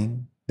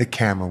lighting, the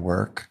camera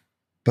work,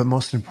 but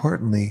most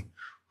importantly,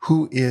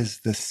 who is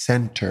the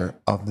center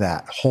of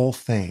that whole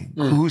thing?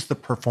 Who's the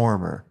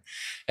performer?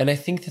 And I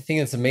think the thing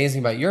that's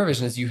amazing about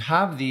Eurovision is you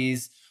have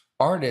these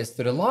artists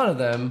that a lot of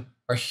them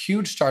are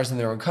huge stars in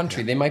their own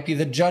country. Yeah. They might be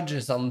the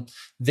judges on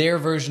their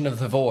version of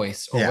The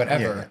Voice or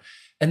whatever. Yeah.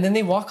 And then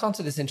they walk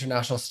onto this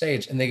international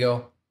stage and they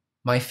go,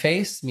 my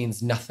face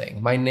means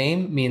nothing. My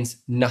name means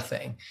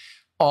nothing.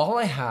 All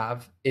I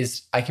have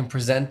is I can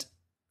present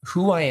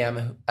who I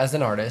am as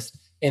an artist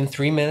in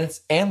 3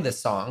 minutes and this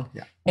song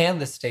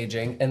and the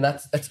staging. And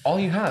that's all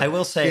you have. I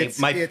will say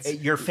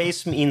your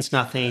face means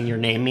nothing. Your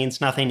name means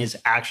nothing is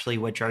actually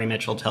what Jerry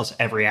Mitchell tells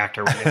every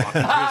actor when they walk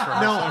into his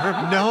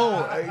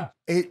No.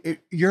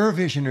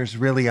 Eurovision is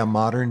really a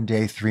modern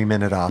day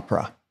 3-minute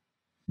opera.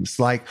 It's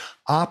like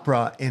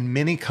opera in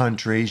many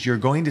countries. You're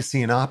going to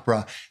see an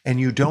opera and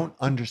you don't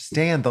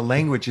understand the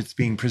language it's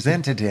being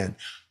presented in.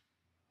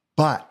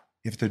 But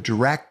if the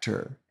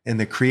director and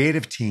the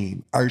creative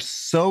team are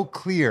so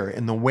clear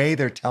in the way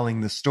they're telling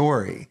the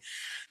story,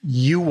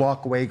 you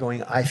walk away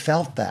going, I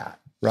felt that,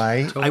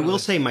 right? Totally. I will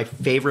say my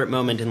favorite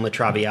moment in La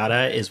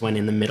Traviata is when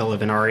in the middle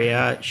of an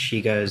aria, she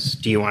goes,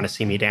 do you want to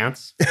see me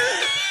dance?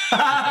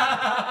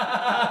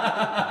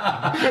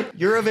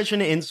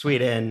 Eurovision in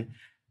Sweden,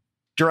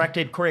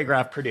 directed,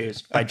 choreographed,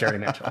 produced by Jerry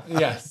Mitchell.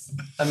 Yes.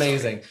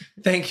 Amazing.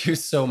 Thank you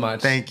so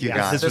much. Thank you,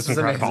 guys. This was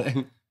incredible.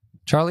 Amazing.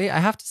 Charlie, I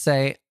have to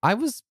say, I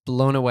was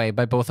blown away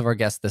by both of our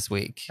guests this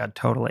week. Yeah,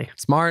 totally.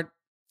 Smart,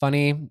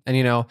 funny,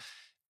 and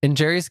in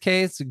Jerry's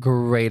case,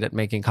 great at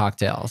making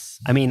cocktails.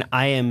 I mean,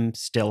 I am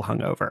still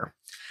hungover.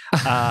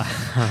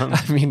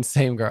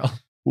 Same girl.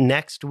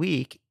 Next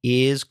week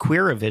is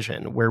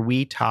Queerovision, where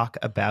we talk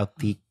about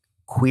the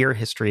queer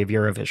history of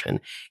Eurovision.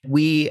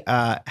 We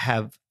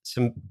have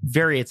some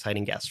very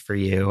exciting guests for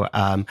you.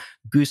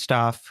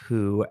 Gustav,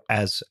 who,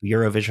 as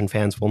Eurovision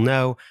fans will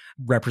know,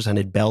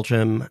 represented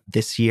Belgium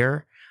this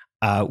year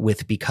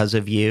with Because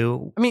of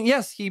You. I mean,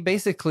 yes, he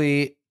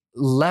basically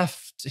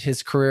left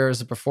his career as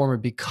a performer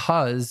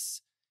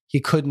because he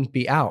couldn't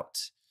be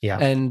out. Yeah.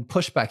 And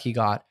pushback he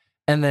got.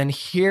 And then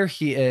here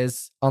he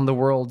is on the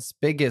world's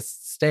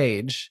biggest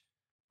stage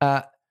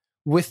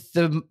with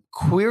the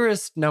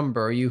queerest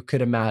number you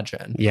could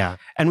imagine. Yeah.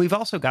 And we've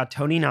also got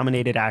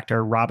Tony-nominated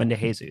actor Robin de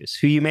Jesus,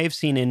 who you may have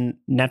seen in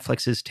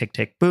Netflix's Tick,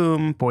 Tick,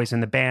 Boom, Boys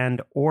in the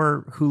Band,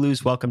 or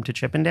Hulu's Welcome to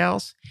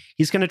Chippendales.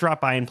 He's going to drop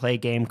by and play a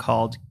game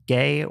called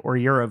Gay or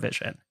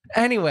Eurovision.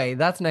 Anyway,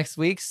 that's next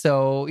week.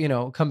 So,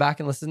 come back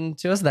and listen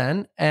to us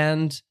then.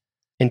 And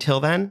until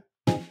then,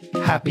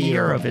 happy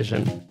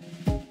Eurovision.